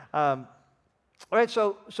 whatever. All right,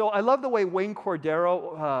 so I love the way Wayne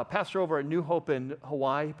Cordero, pastor over at New Hope in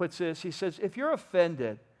Hawaii, puts this. He says, if you're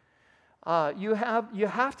offended, you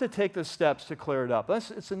have to take the steps to clear it up.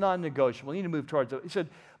 It's a non-negotiable. You need to move towards it. He said,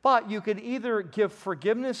 but you could either give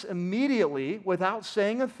forgiveness immediately without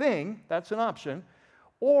saying a thing, that's an option,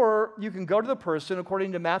 or you can go to the person,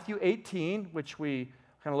 according to Matthew 18, which we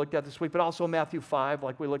kind of looked at this week, but also Matthew 5,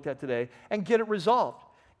 like we looked at today, and get it resolved.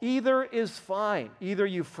 Either is fine. Either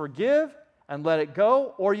you forgive and let it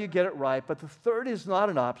go, or you get it right. But the third is not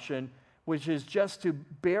an option, which is just to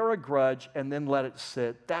bear a grudge and then let it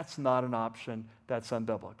sit. That's not an option. That's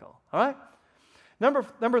unbiblical. All right?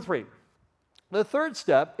 Number three, the third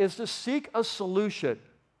step is to seek a solution.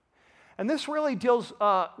 And this really deals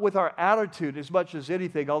with our attitude as much as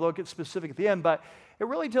anything, although it gets specific at the end, but it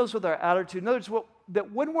really deals with our attitude. In other words,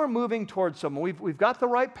 that when we're moving towards someone, we've got the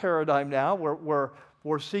right paradigm now.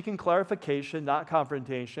 We're seeking clarification, not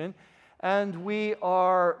confrontation. And we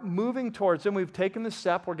are moving towards them. We've taken the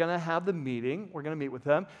step. We're going to have the meeting. We're going to meet with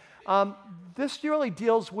them. This really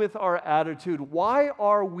deals with our attitude. Why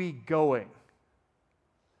are we going?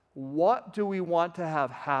 What do we want to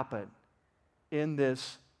have happen in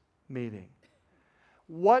this meeting?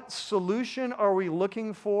 What solution are we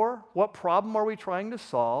looking for? What problem are we trying to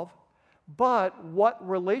solve? But what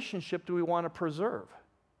relationship do we want to preserve?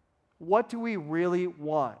 What do we really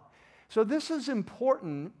want? So this is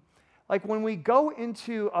important. Like when we go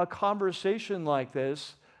into a conversation like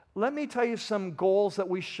this, let me tell you some goals that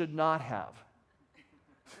we should not have.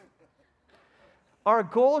 Our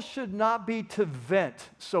goal should not be to vent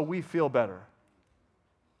so we feel better.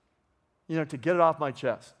 To get it off my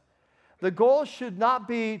chest. The goal should not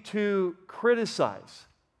be to criticize.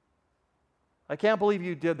 I can't believe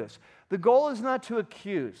you did this. The goal is not to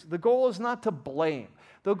accuse. The goal is not to blame.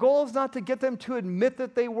 The goal is not to get them to admit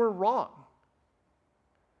that they were wrong.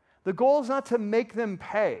 The goal is not to make them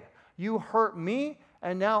pay. You hurt me,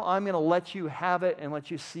 and now I'm going to let you have it and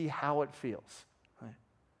let you see how it feels. Right?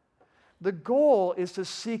 The goal is to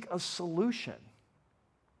seek a solution,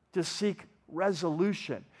 to seek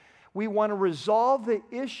resolution. We want to resolve the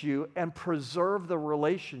issue and preserve the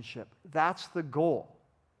relationship. That's the goal.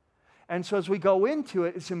 And so as we go into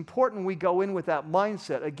it, it's important we go in with that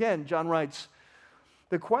mindset. Again, John writes,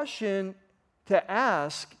 the question to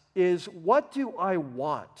ask is, what do I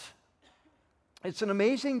want? It's an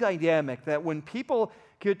amazing dynamic that when people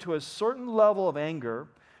get to a certain level of anger,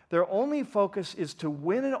 their only focus is to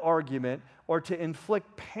win an argument or to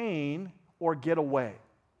inflict pain or get away.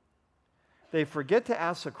 They forget to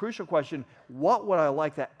ask the crucial question, what would I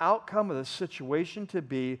like the outcome of the situation to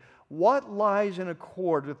be? What lies in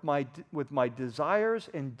accord with my desires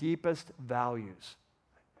and deepest values?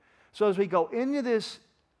 So as we go into this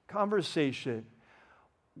conversation,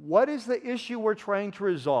 what is the issue we're trying to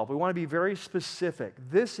resolve? We want to be very specific.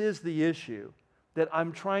 This is the issue that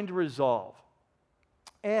I'm trying to resolve.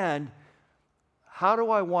 And how do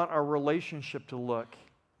I want our relationship to look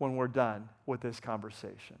when we're done with this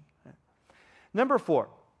conversation? Number 4,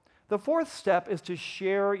 the fourth step is to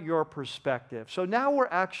share your perspective. So now we're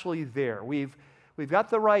actually there. We've got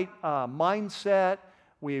the right mindset.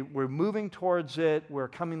 We're moving towards it. We're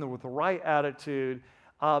coming with the right attitude.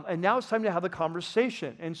 And now it's time to have the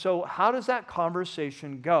conversation. And so how does that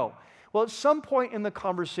conversation go? Well, at some point in the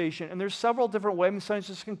conversation, and there's several different ways, sometimes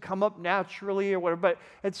this can come up naturally or whatever, but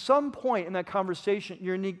at some point in that conversation,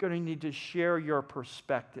 you're going to need to share your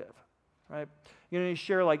perspective, right? You're going to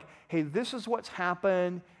share like, hey, this is what's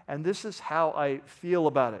happened, and this is how I feel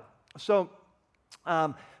about it. So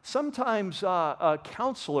sometimes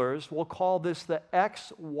counselors will call this the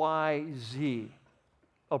XYZ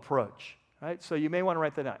approach. Right? So you may want to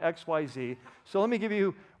write that down, X, Y, Z. So let me give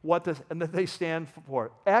you what they stand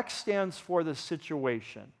for. X stands for the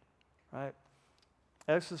situation, right?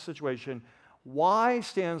 X is the situation. Y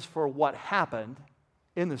stands for what happened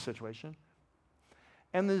in the situation.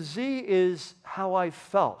 And the Z is how I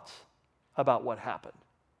felt about what happened.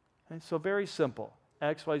 Okay? So very simple,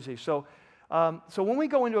 X, Y, Z. So when we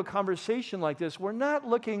go into a conversation like this, we're not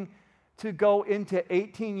looking to go into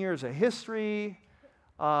 18 years of history.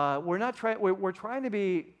 We're trying to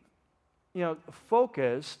be,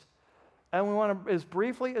 focused, and we want to, as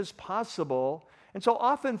briefly as possible. And so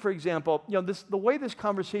often, for example, the way this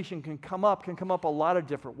conversation can come up a lot of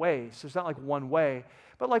different ways. It's not like one way,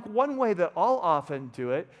 but like one way that I'll often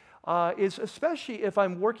do it is, especially if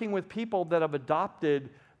I'm working with people that have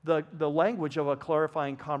adopted the language of a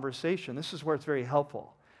clarifying conversation. This is where it's very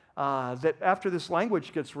helpful. That after this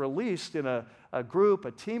language gets released in a group,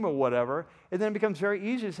 a team, or whatever, and then it becomes very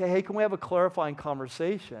easy to say, hey, can we have a clarifying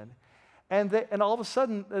conversation? And all of a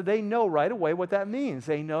sudden, they know right away what that means.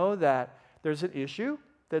 They know that there's an issue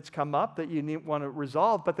that's come up that you want to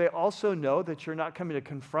resolve, but they also know that you're not coming to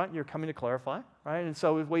confront, you're coming to clarify, right? And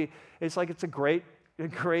so it's a great,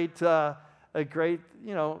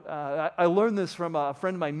 I learned this from a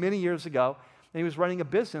friend of mine many years ago. And he was running a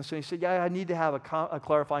business, and he said, I need to have a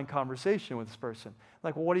clarifying conversation with this person. I'm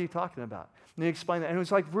like, well, what are you talking about? And he explained that, and it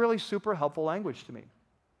was like really super helpful language to me.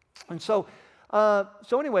 And sometimes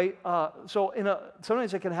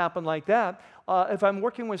it can happen like that. If I'm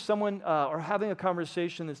working with someone or having a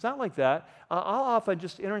conversation that's not like that, I'll often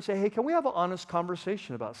just enter and say, hey, can we have an honest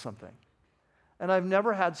conversation about something? And I've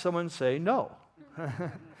never had someone say no.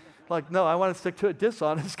 Like, no, I want to stick to a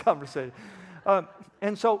dishonest conversation.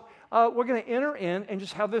 We're going to enter in and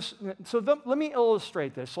just have this. So let me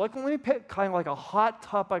illustrate this. So let me pick kind of like a hot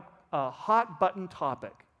topic, a hot button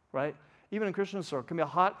topic, right? Even in Christian circle, it can be a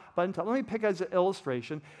hot button topic. Let me pick as an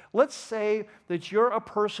illustration. Let's say that you're a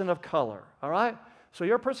person of color, all right? So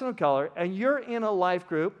you're a person of color, and you're in a life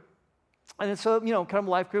group, and it's a kind of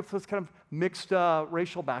life group with kind of mixed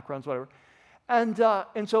racial backgrounds, whatever. And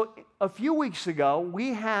so a few weeks ago,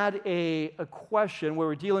 we had a question where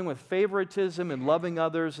we're dealing with favoritism and loving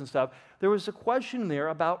others and stuff. There was a question there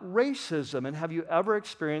about racism, and have you ever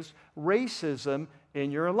experienced racism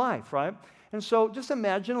in your life, right? And so just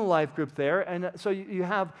imagine a life group there, and so you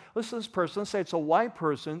have, listen to this person, let's say it's a white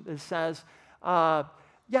person that says, I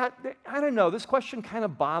don't know, this question kind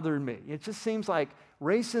of bothered me. It just seems like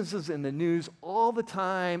racism is in the news all the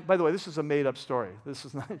time. By the way, this is a made-up story. This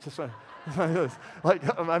is not just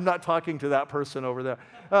like I'm not talking to that person over there.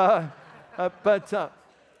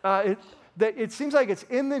 It seems like it's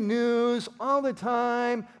in the news all the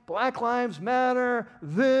time. Black Lives Matter,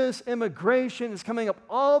 this, immigration is coming up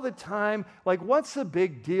all the time. Like, what's the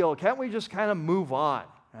big deal? Can't we just kind of move on,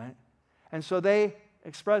 right? And so they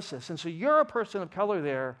express this. And so you're a person of color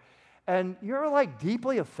there, and you're like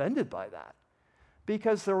deeply offended by that.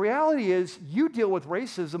 Because the reality is you deal with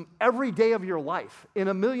racism every day of your life in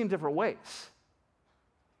a million different ways.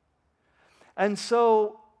 And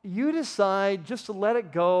so you decide just to let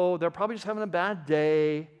it go. They're probably just having a bad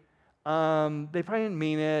day. They probably didn't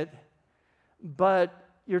mean it. But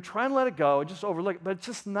you're trying to let it go and just overlook it, but it's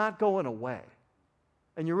just not going away.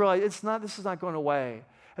 And you realize this is not going away.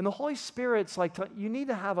 And the Holy Spirit's like, you need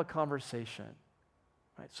to have a conversation.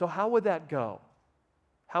 Right? So how would that go?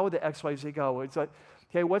 How would the XYZ go? It's like,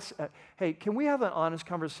 okay, can we have an honest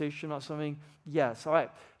conversation on something? Yes, all right.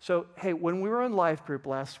 So, hey, when we were in life group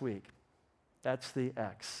last week, that's the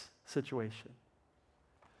X situation.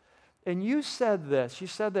 And you said this. You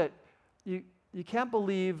said that you can't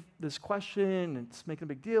believe this question, and it's making a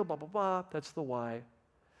big deal, blah, blah, blah. That's the Y.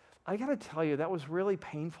 I got to tell you, that was really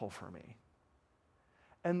painful for me.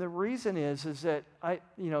 And the reason is that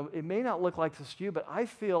it may not look like this to you, but I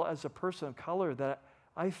feel as a person of color that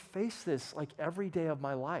I face this like every day of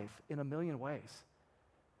my life in a million ways.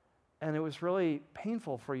 And it was really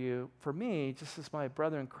painful for me, just as my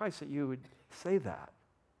brother in Christ, that you would say that.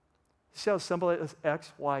 You see how simple it is?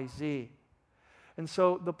 X, Y, Z. And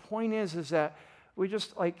so the point is that we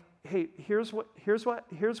just like, hey, here's where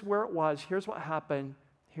it was, here's what happened,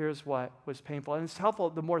 here's what was painful. And it's helpful,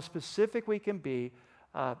 the more specific we can be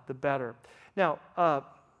the better. Now,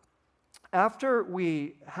 after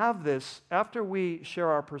we have this, after we share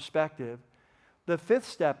our perspective, the fifth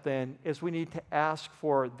step then is we need to ask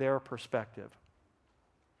for their perspective.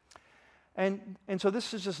 And so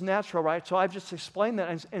this is just natural, right? So I've just explained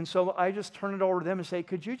that. And so I just turn it over to them and say,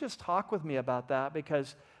 could you just talk with me about that?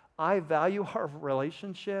 Because I value our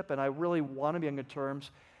relationship and I really want to be on good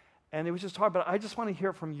terms. And it was just hard, but I just want to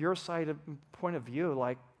hear from your point of view,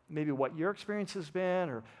 like maybe what your experience has been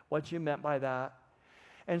or what you meant by that.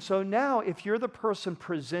 And so now, if you're the person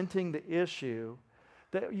presenting the issue,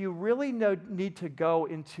 that you really need to go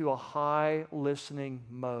into a high listening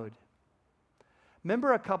mode.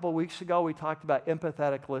 Remember a couple of weeks ago we talked about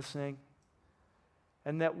empathetic listening?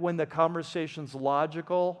 And that when the conversation's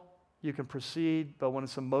logical, you can proceed, but when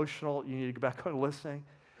it's emotional, you need to go back on listening.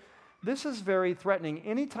 This is very threatening.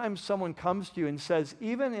 Anytime someone comes to you and says,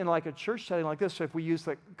 even in like a church setting like this, so if we use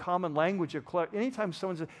the common language of anytime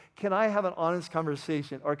someone says, can I have an honest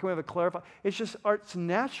conversation? Or can we have a clarify? It's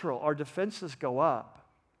natural. Our defenses go up.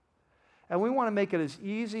 And we want to make it as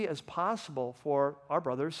easy as possible for our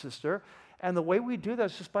brother or sister. And the way we do that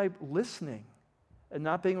is just by listening and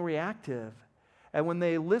not being reactive. And when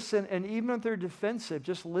they listen, and even if they're defensive,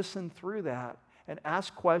 just listen through that and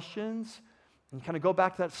ask questions. And kind of go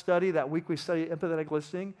back to that study, that week we studied empathetic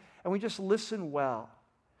listening, and we just listen well.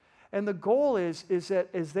 And the goal is that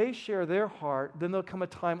as they share their heart, then there'll come a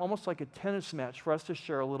time, almost like a tennis match, for us to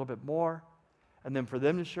share a little bit more, and then for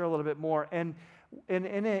them to share a little bit more. And in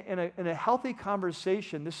a healthy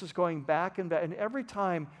conversation, this is going back and back, and every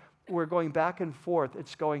time we're going back and forth,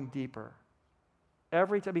 it's going deeper.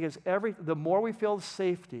 Every time, because the more we feel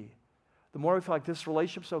safety, the more we feel like this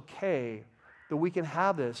relationship's okay, that we can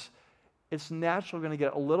have this, it's natural we're going to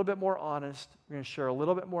get a little bit more honest. We're going to share a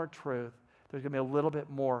little bit more truth. There's going to be a little bit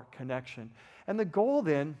more connection. And the goal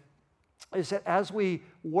then is that as we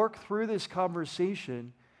work through this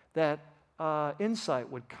conversation, that insight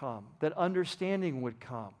would come, that understanding would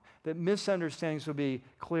come, that misunderstandings would be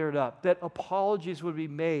cleared up, that apologies would be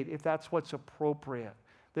made if that's what's appropriate,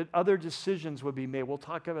 that other decisions would be made. We'll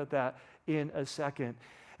talk about that in a second.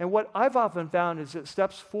 And what I've often found is that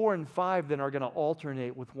steps 4 and 5 then are going to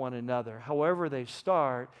alternate with one another. However they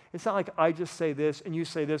start, it's not like I just say this and you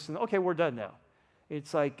say this and okay, we're done now.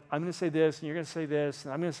 It's like I'm going to say this and you're going to say this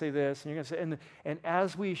and I'm going to say this and you're going to say, and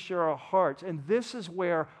as we share our hearts, and this is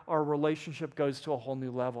where our relationship goes to a whole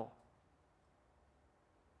new level.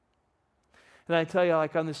 And I tell you,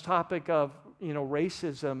 like on this topic of,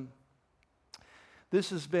 racism,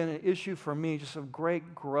 this has been an issue for me, just of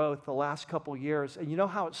great growth the last couple years. And you know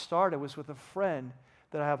how it started was with a friend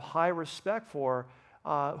that I have high respect for,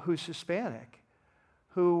 who's Hispanic,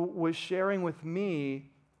 who was sharing with me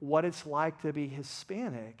what it's like to be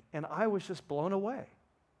Hispanic, and I was just blown away.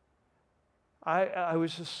 I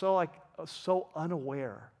was just so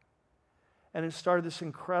unaware. And it started this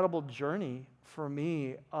incredible journey for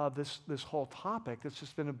me of this whole topic. It's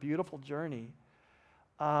just been a beautiful journey.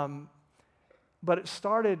 But it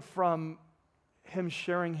started from him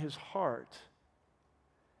sharing his heart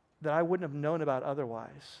that I wouldn't have known about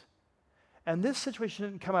otherwise. And this situation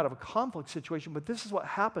didn't come out of a conflict situation, but this is what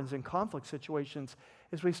happens in conflict situations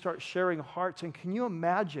is we start sharing hearts. And can you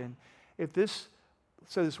imagine if this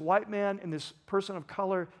white man and this person of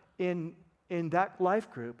color in that life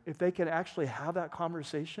group, if they can actually have that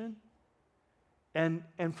conversation? And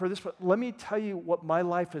for this, let me tell you what my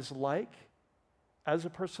life is like as a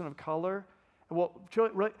person of color. Well,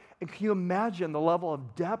 really, and can you imagine the level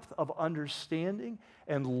of depth of understanding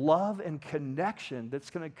and love and connection that's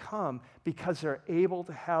going to come because they're able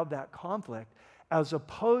to have that conflict, as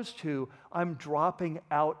opposed to I'm dropping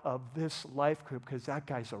out of this life group because that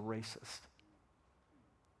guy's a racist.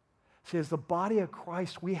 See, as the body of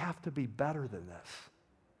Christ, we have to be better than this.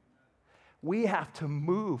 We have to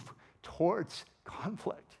move towards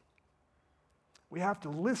conflict. We have to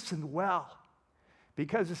listen well.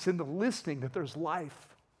 Because it's in the listening that there's life,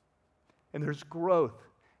 and there's growth,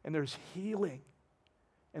 and there's healing,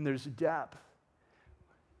 and there's depth.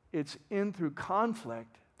 It's in through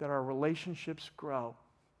conflict that our relationships grow.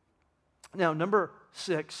 Now, number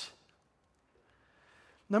 6.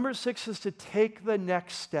 Number 6 is to take the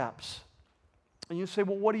next steps. And you say,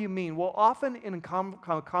 well, what do you mean? Well, often in a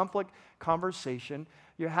conflict conversation,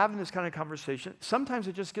 you're having this kind of conversation. Sometimes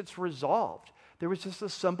it just gets resolved. There was just a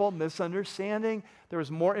simple misunderstanding. There was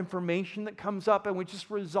more information that comes up, and we just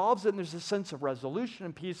resolves it, and there's a sense of resolution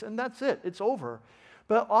and peace, and that's it. It's over.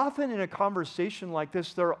 But often in a conversation like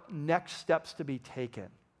this, there are next steps to be taken.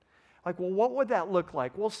 Like, well, what would that look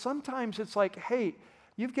like? Well, sometimes it's like, hey,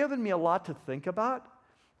 you've given me a lot to think about.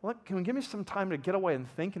 Can we give me some time to get away and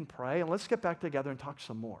think and pray, and let's get back together and talk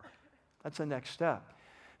some more. That's the next step.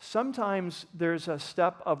 Sometimes there's a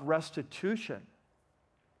step of restitution.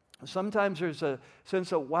 Sometimes there's a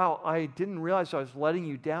sense of, wow, I didn't realize I was letting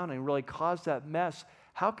you down and really caused that mess.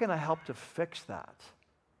 How can I help to fix that?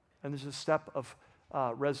 And there's a step of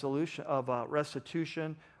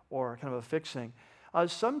restitution or kind of a fixing.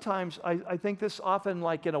 Sometimes, I think this often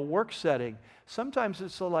like in a work setting, sometimes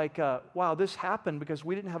it's like, wow, this happened because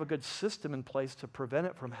we didn't have a good system in place to prevent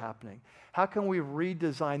it from happening. How can we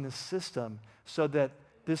redesign the system so that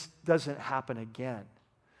this doesn't happen again?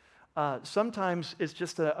 Sometimes it's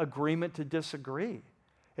just an agreement to disagree.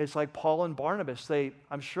 It's like Paul and Barnabas.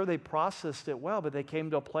 I'm sure they processed it well, but they came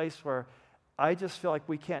to a place where I just feel like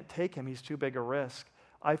we can't take him. He's too big a risk.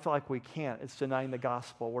 I feel like we can't. It's denying the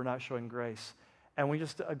gospel. We're not showing grace. And we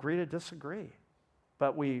just agree to disagree.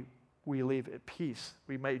 But we leave at peace.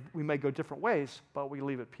 We may go different ways, but we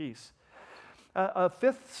leave at peace. A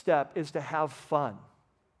fifth step is to have fun.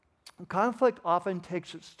 Conflict often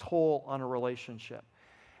takes its toll on a relationship.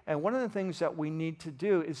 And one of the things that we need to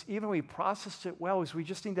do is, even when we processed it well, is we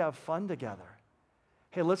just need to have fun together.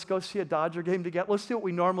 Hey, let's go see a Dodger game together. Let's do what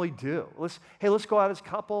we normally do. Let's go out as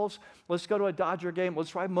couples. Let's go to a Dodger game.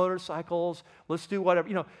 Let's ride motorcycles. Let's do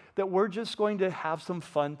whatever. That we're just going to have some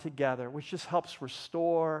fun together, which just helps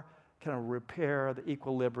restore, kind of repair the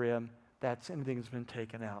equilibrium that's anything that's been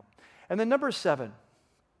taken out. And then number 7.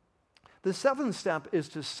 The 7th step is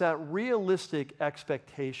to set realistic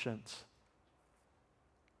expectations.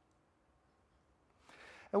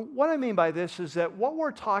 And what I mean by this is that what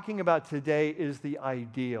we're talking about today is the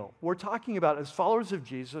ideal. We're talking about, as followers of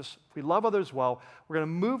Jesus, if we love others well, we're going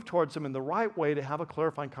to move towards them in the right way to have a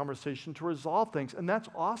clarifying conversation to resolve things. And that's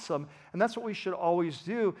awesome, and that's what we should always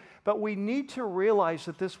do. But we need to realize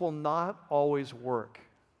that this will not always work.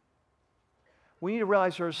 We need to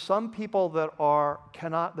realize there are some people that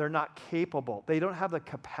they're not capable. They don't have the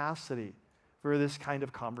capacity for this kind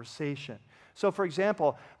of conversation. So, for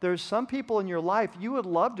example, there's some people in your life you would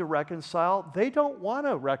love to reconcile. They don't want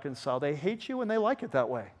to reconcile. They hate you and they like it that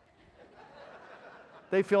way.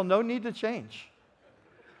 They feel no need to change.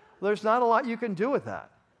 There's not a lot you can do with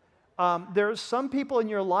that. There's some people in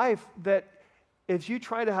your life that if you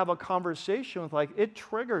try to have a conversation with, it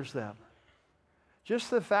triggers them.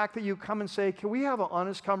 Just the fact that you come and say, can we have an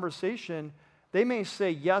honest conversation? They may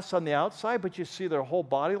say yes on the outside, but you see their whole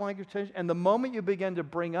body language change. And the moment you begin to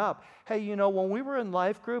bring up, hey, when we were in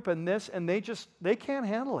life group and this, and they can't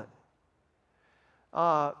handle it.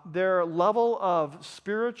 Their level of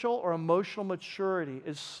spiritual or emotional maturity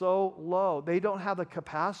is so low. They don't have the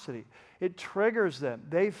capacity. It triggers them.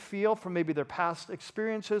 They feel from maybe their past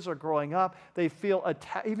experiences or growing up, they feel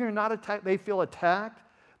attacked. Even if you're not attacked, they feel attacked.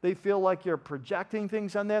 They feel like you're projecting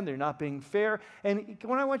things on them. They're not being fair. And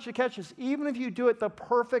what I want you to catch is, even if you do it the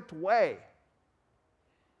perfect way,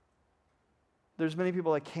 there's many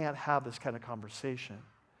people that can't have this kind of conversation.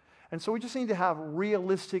 And so we just need to have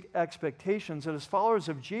realistic expectations. And as followers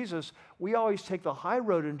of Jesus, we always take the high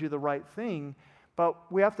road and do the right thing.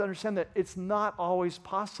 But we have to understand that it's not always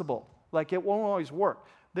possible. It won't always work.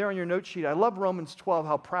 There on your note sheet, I love Romans 12,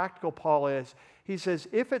 how practical Paul is. He says,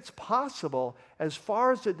 if it's possible, as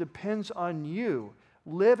far as it depends on you,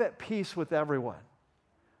 live at peace with everyone.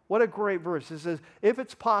 What a great verse. It says, if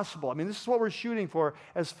it's possible, this is what we're shooting for.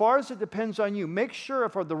 As far as it depends on you, make sure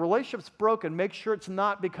if the relationship's broken, make sure it's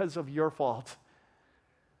not because of your fault.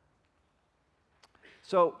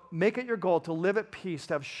 So make it your goal to live at peace,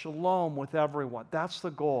 to have shalom with everyone. That's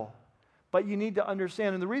the goal. But you need to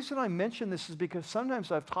understand, and the reason I mention this is because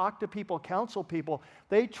sometimes I've talked to people, counsel people,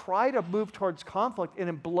 they try to move towards conflict and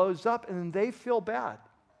it blows up and then they feel bad.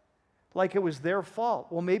 Like it was their fault.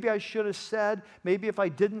 Well, maybe I should have said, maybe if I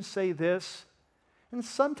didn't say this. And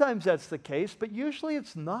sometimes that's the case, but usually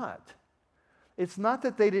it's not. It's not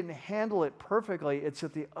that they didn't handle it perfectly, it's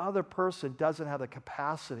that the other person doesn't have the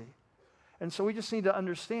capacity. And so we just need to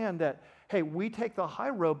understand that, hey, we take the high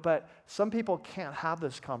road, but some people can't have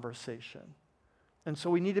this conversation. And so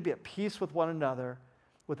we need to be at peace with one another,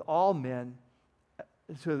 with all men,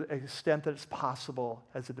 to the extent that it's possible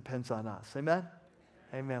as it depends on us. Amen?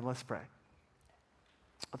 Amen. Let's pray.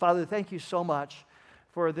 Father, thank you so much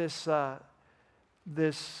for this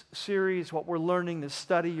series, what we're learning, this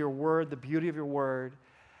study, your word, the beauty of your word.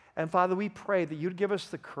 And Father, we pray that you'd give us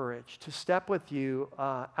the courage to step with you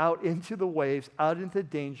out into the waves, out into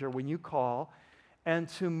danger when you call, and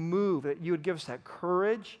to move, that you would give us that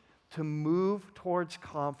courage to move towards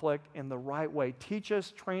conflict in the right way. Teach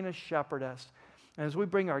us, train us, shepherd us. And as we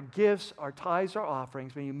bring our gifts, our tithes, our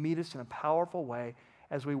offerings, may you meet us in a powerful way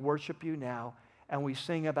as we worship you now and we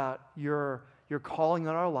sing about your your calling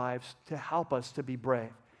on our lives to help us to be brave.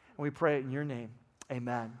 And we pray it in your name.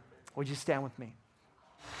 Amen. Would you stand with me?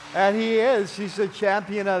 And he is. He's the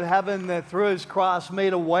champion of heaven that through his cross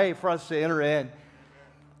made a way for us to enter in.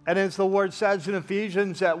 And as the word says in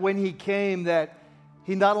Ephesians, that when he came, that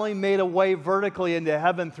he not only made a way vertically into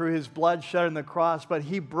heaven through his blood shed on the cross, but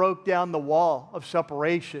he broke down the wall of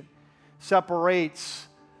separation. Separates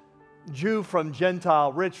Jew from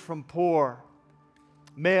Gentile, rich from poor,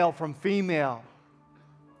 male from female,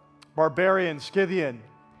 barbarian, Scythian.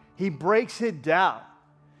 He breaks it down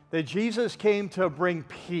that Jesus came to bring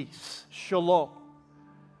peace, shalom.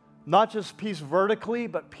 Not just peace vertically,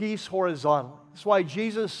 but peace horizontally. That's why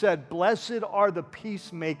Jesus said, "Blessed are the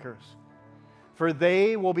peacemakers, for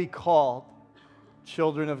they will be called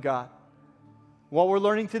children of God." What we're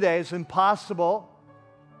learning today is impossible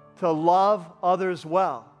to love others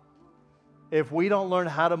well if we don't learn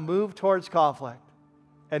how to move towards conflict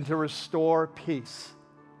and to restore peace.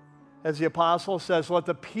 As the apostle says, let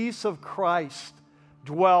the peace of Christ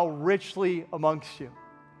dwell richly amongst you.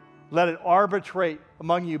 Let it arbitrate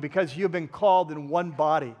among you because you've been called in one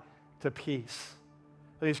body to peace.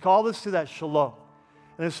 And he's called us to that shalom.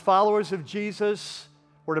 And as followers of Jesus,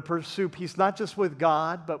 we're to pursue peace not just with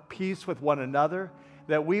God, but peace with one another,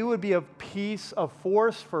 that we would be a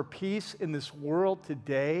force for peace in this world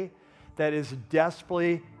today that is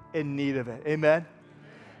desperately in need of it. Amen?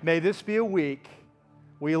 May this be a week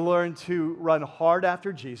we learn to run hard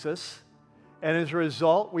after Jesus, and as a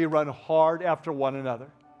result, we run hard after one another.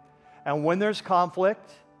 And when there's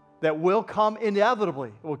conflict, that will come,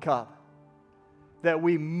 inevitably will come, that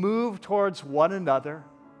we move towards one another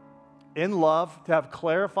in love to have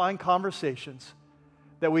clarifying conversations,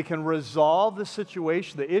 that we can resolve the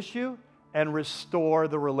situation, the issue, and restore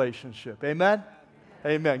the relationship. Amen?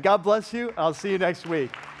 Amen. God bless you. I'll see you next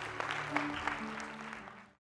week.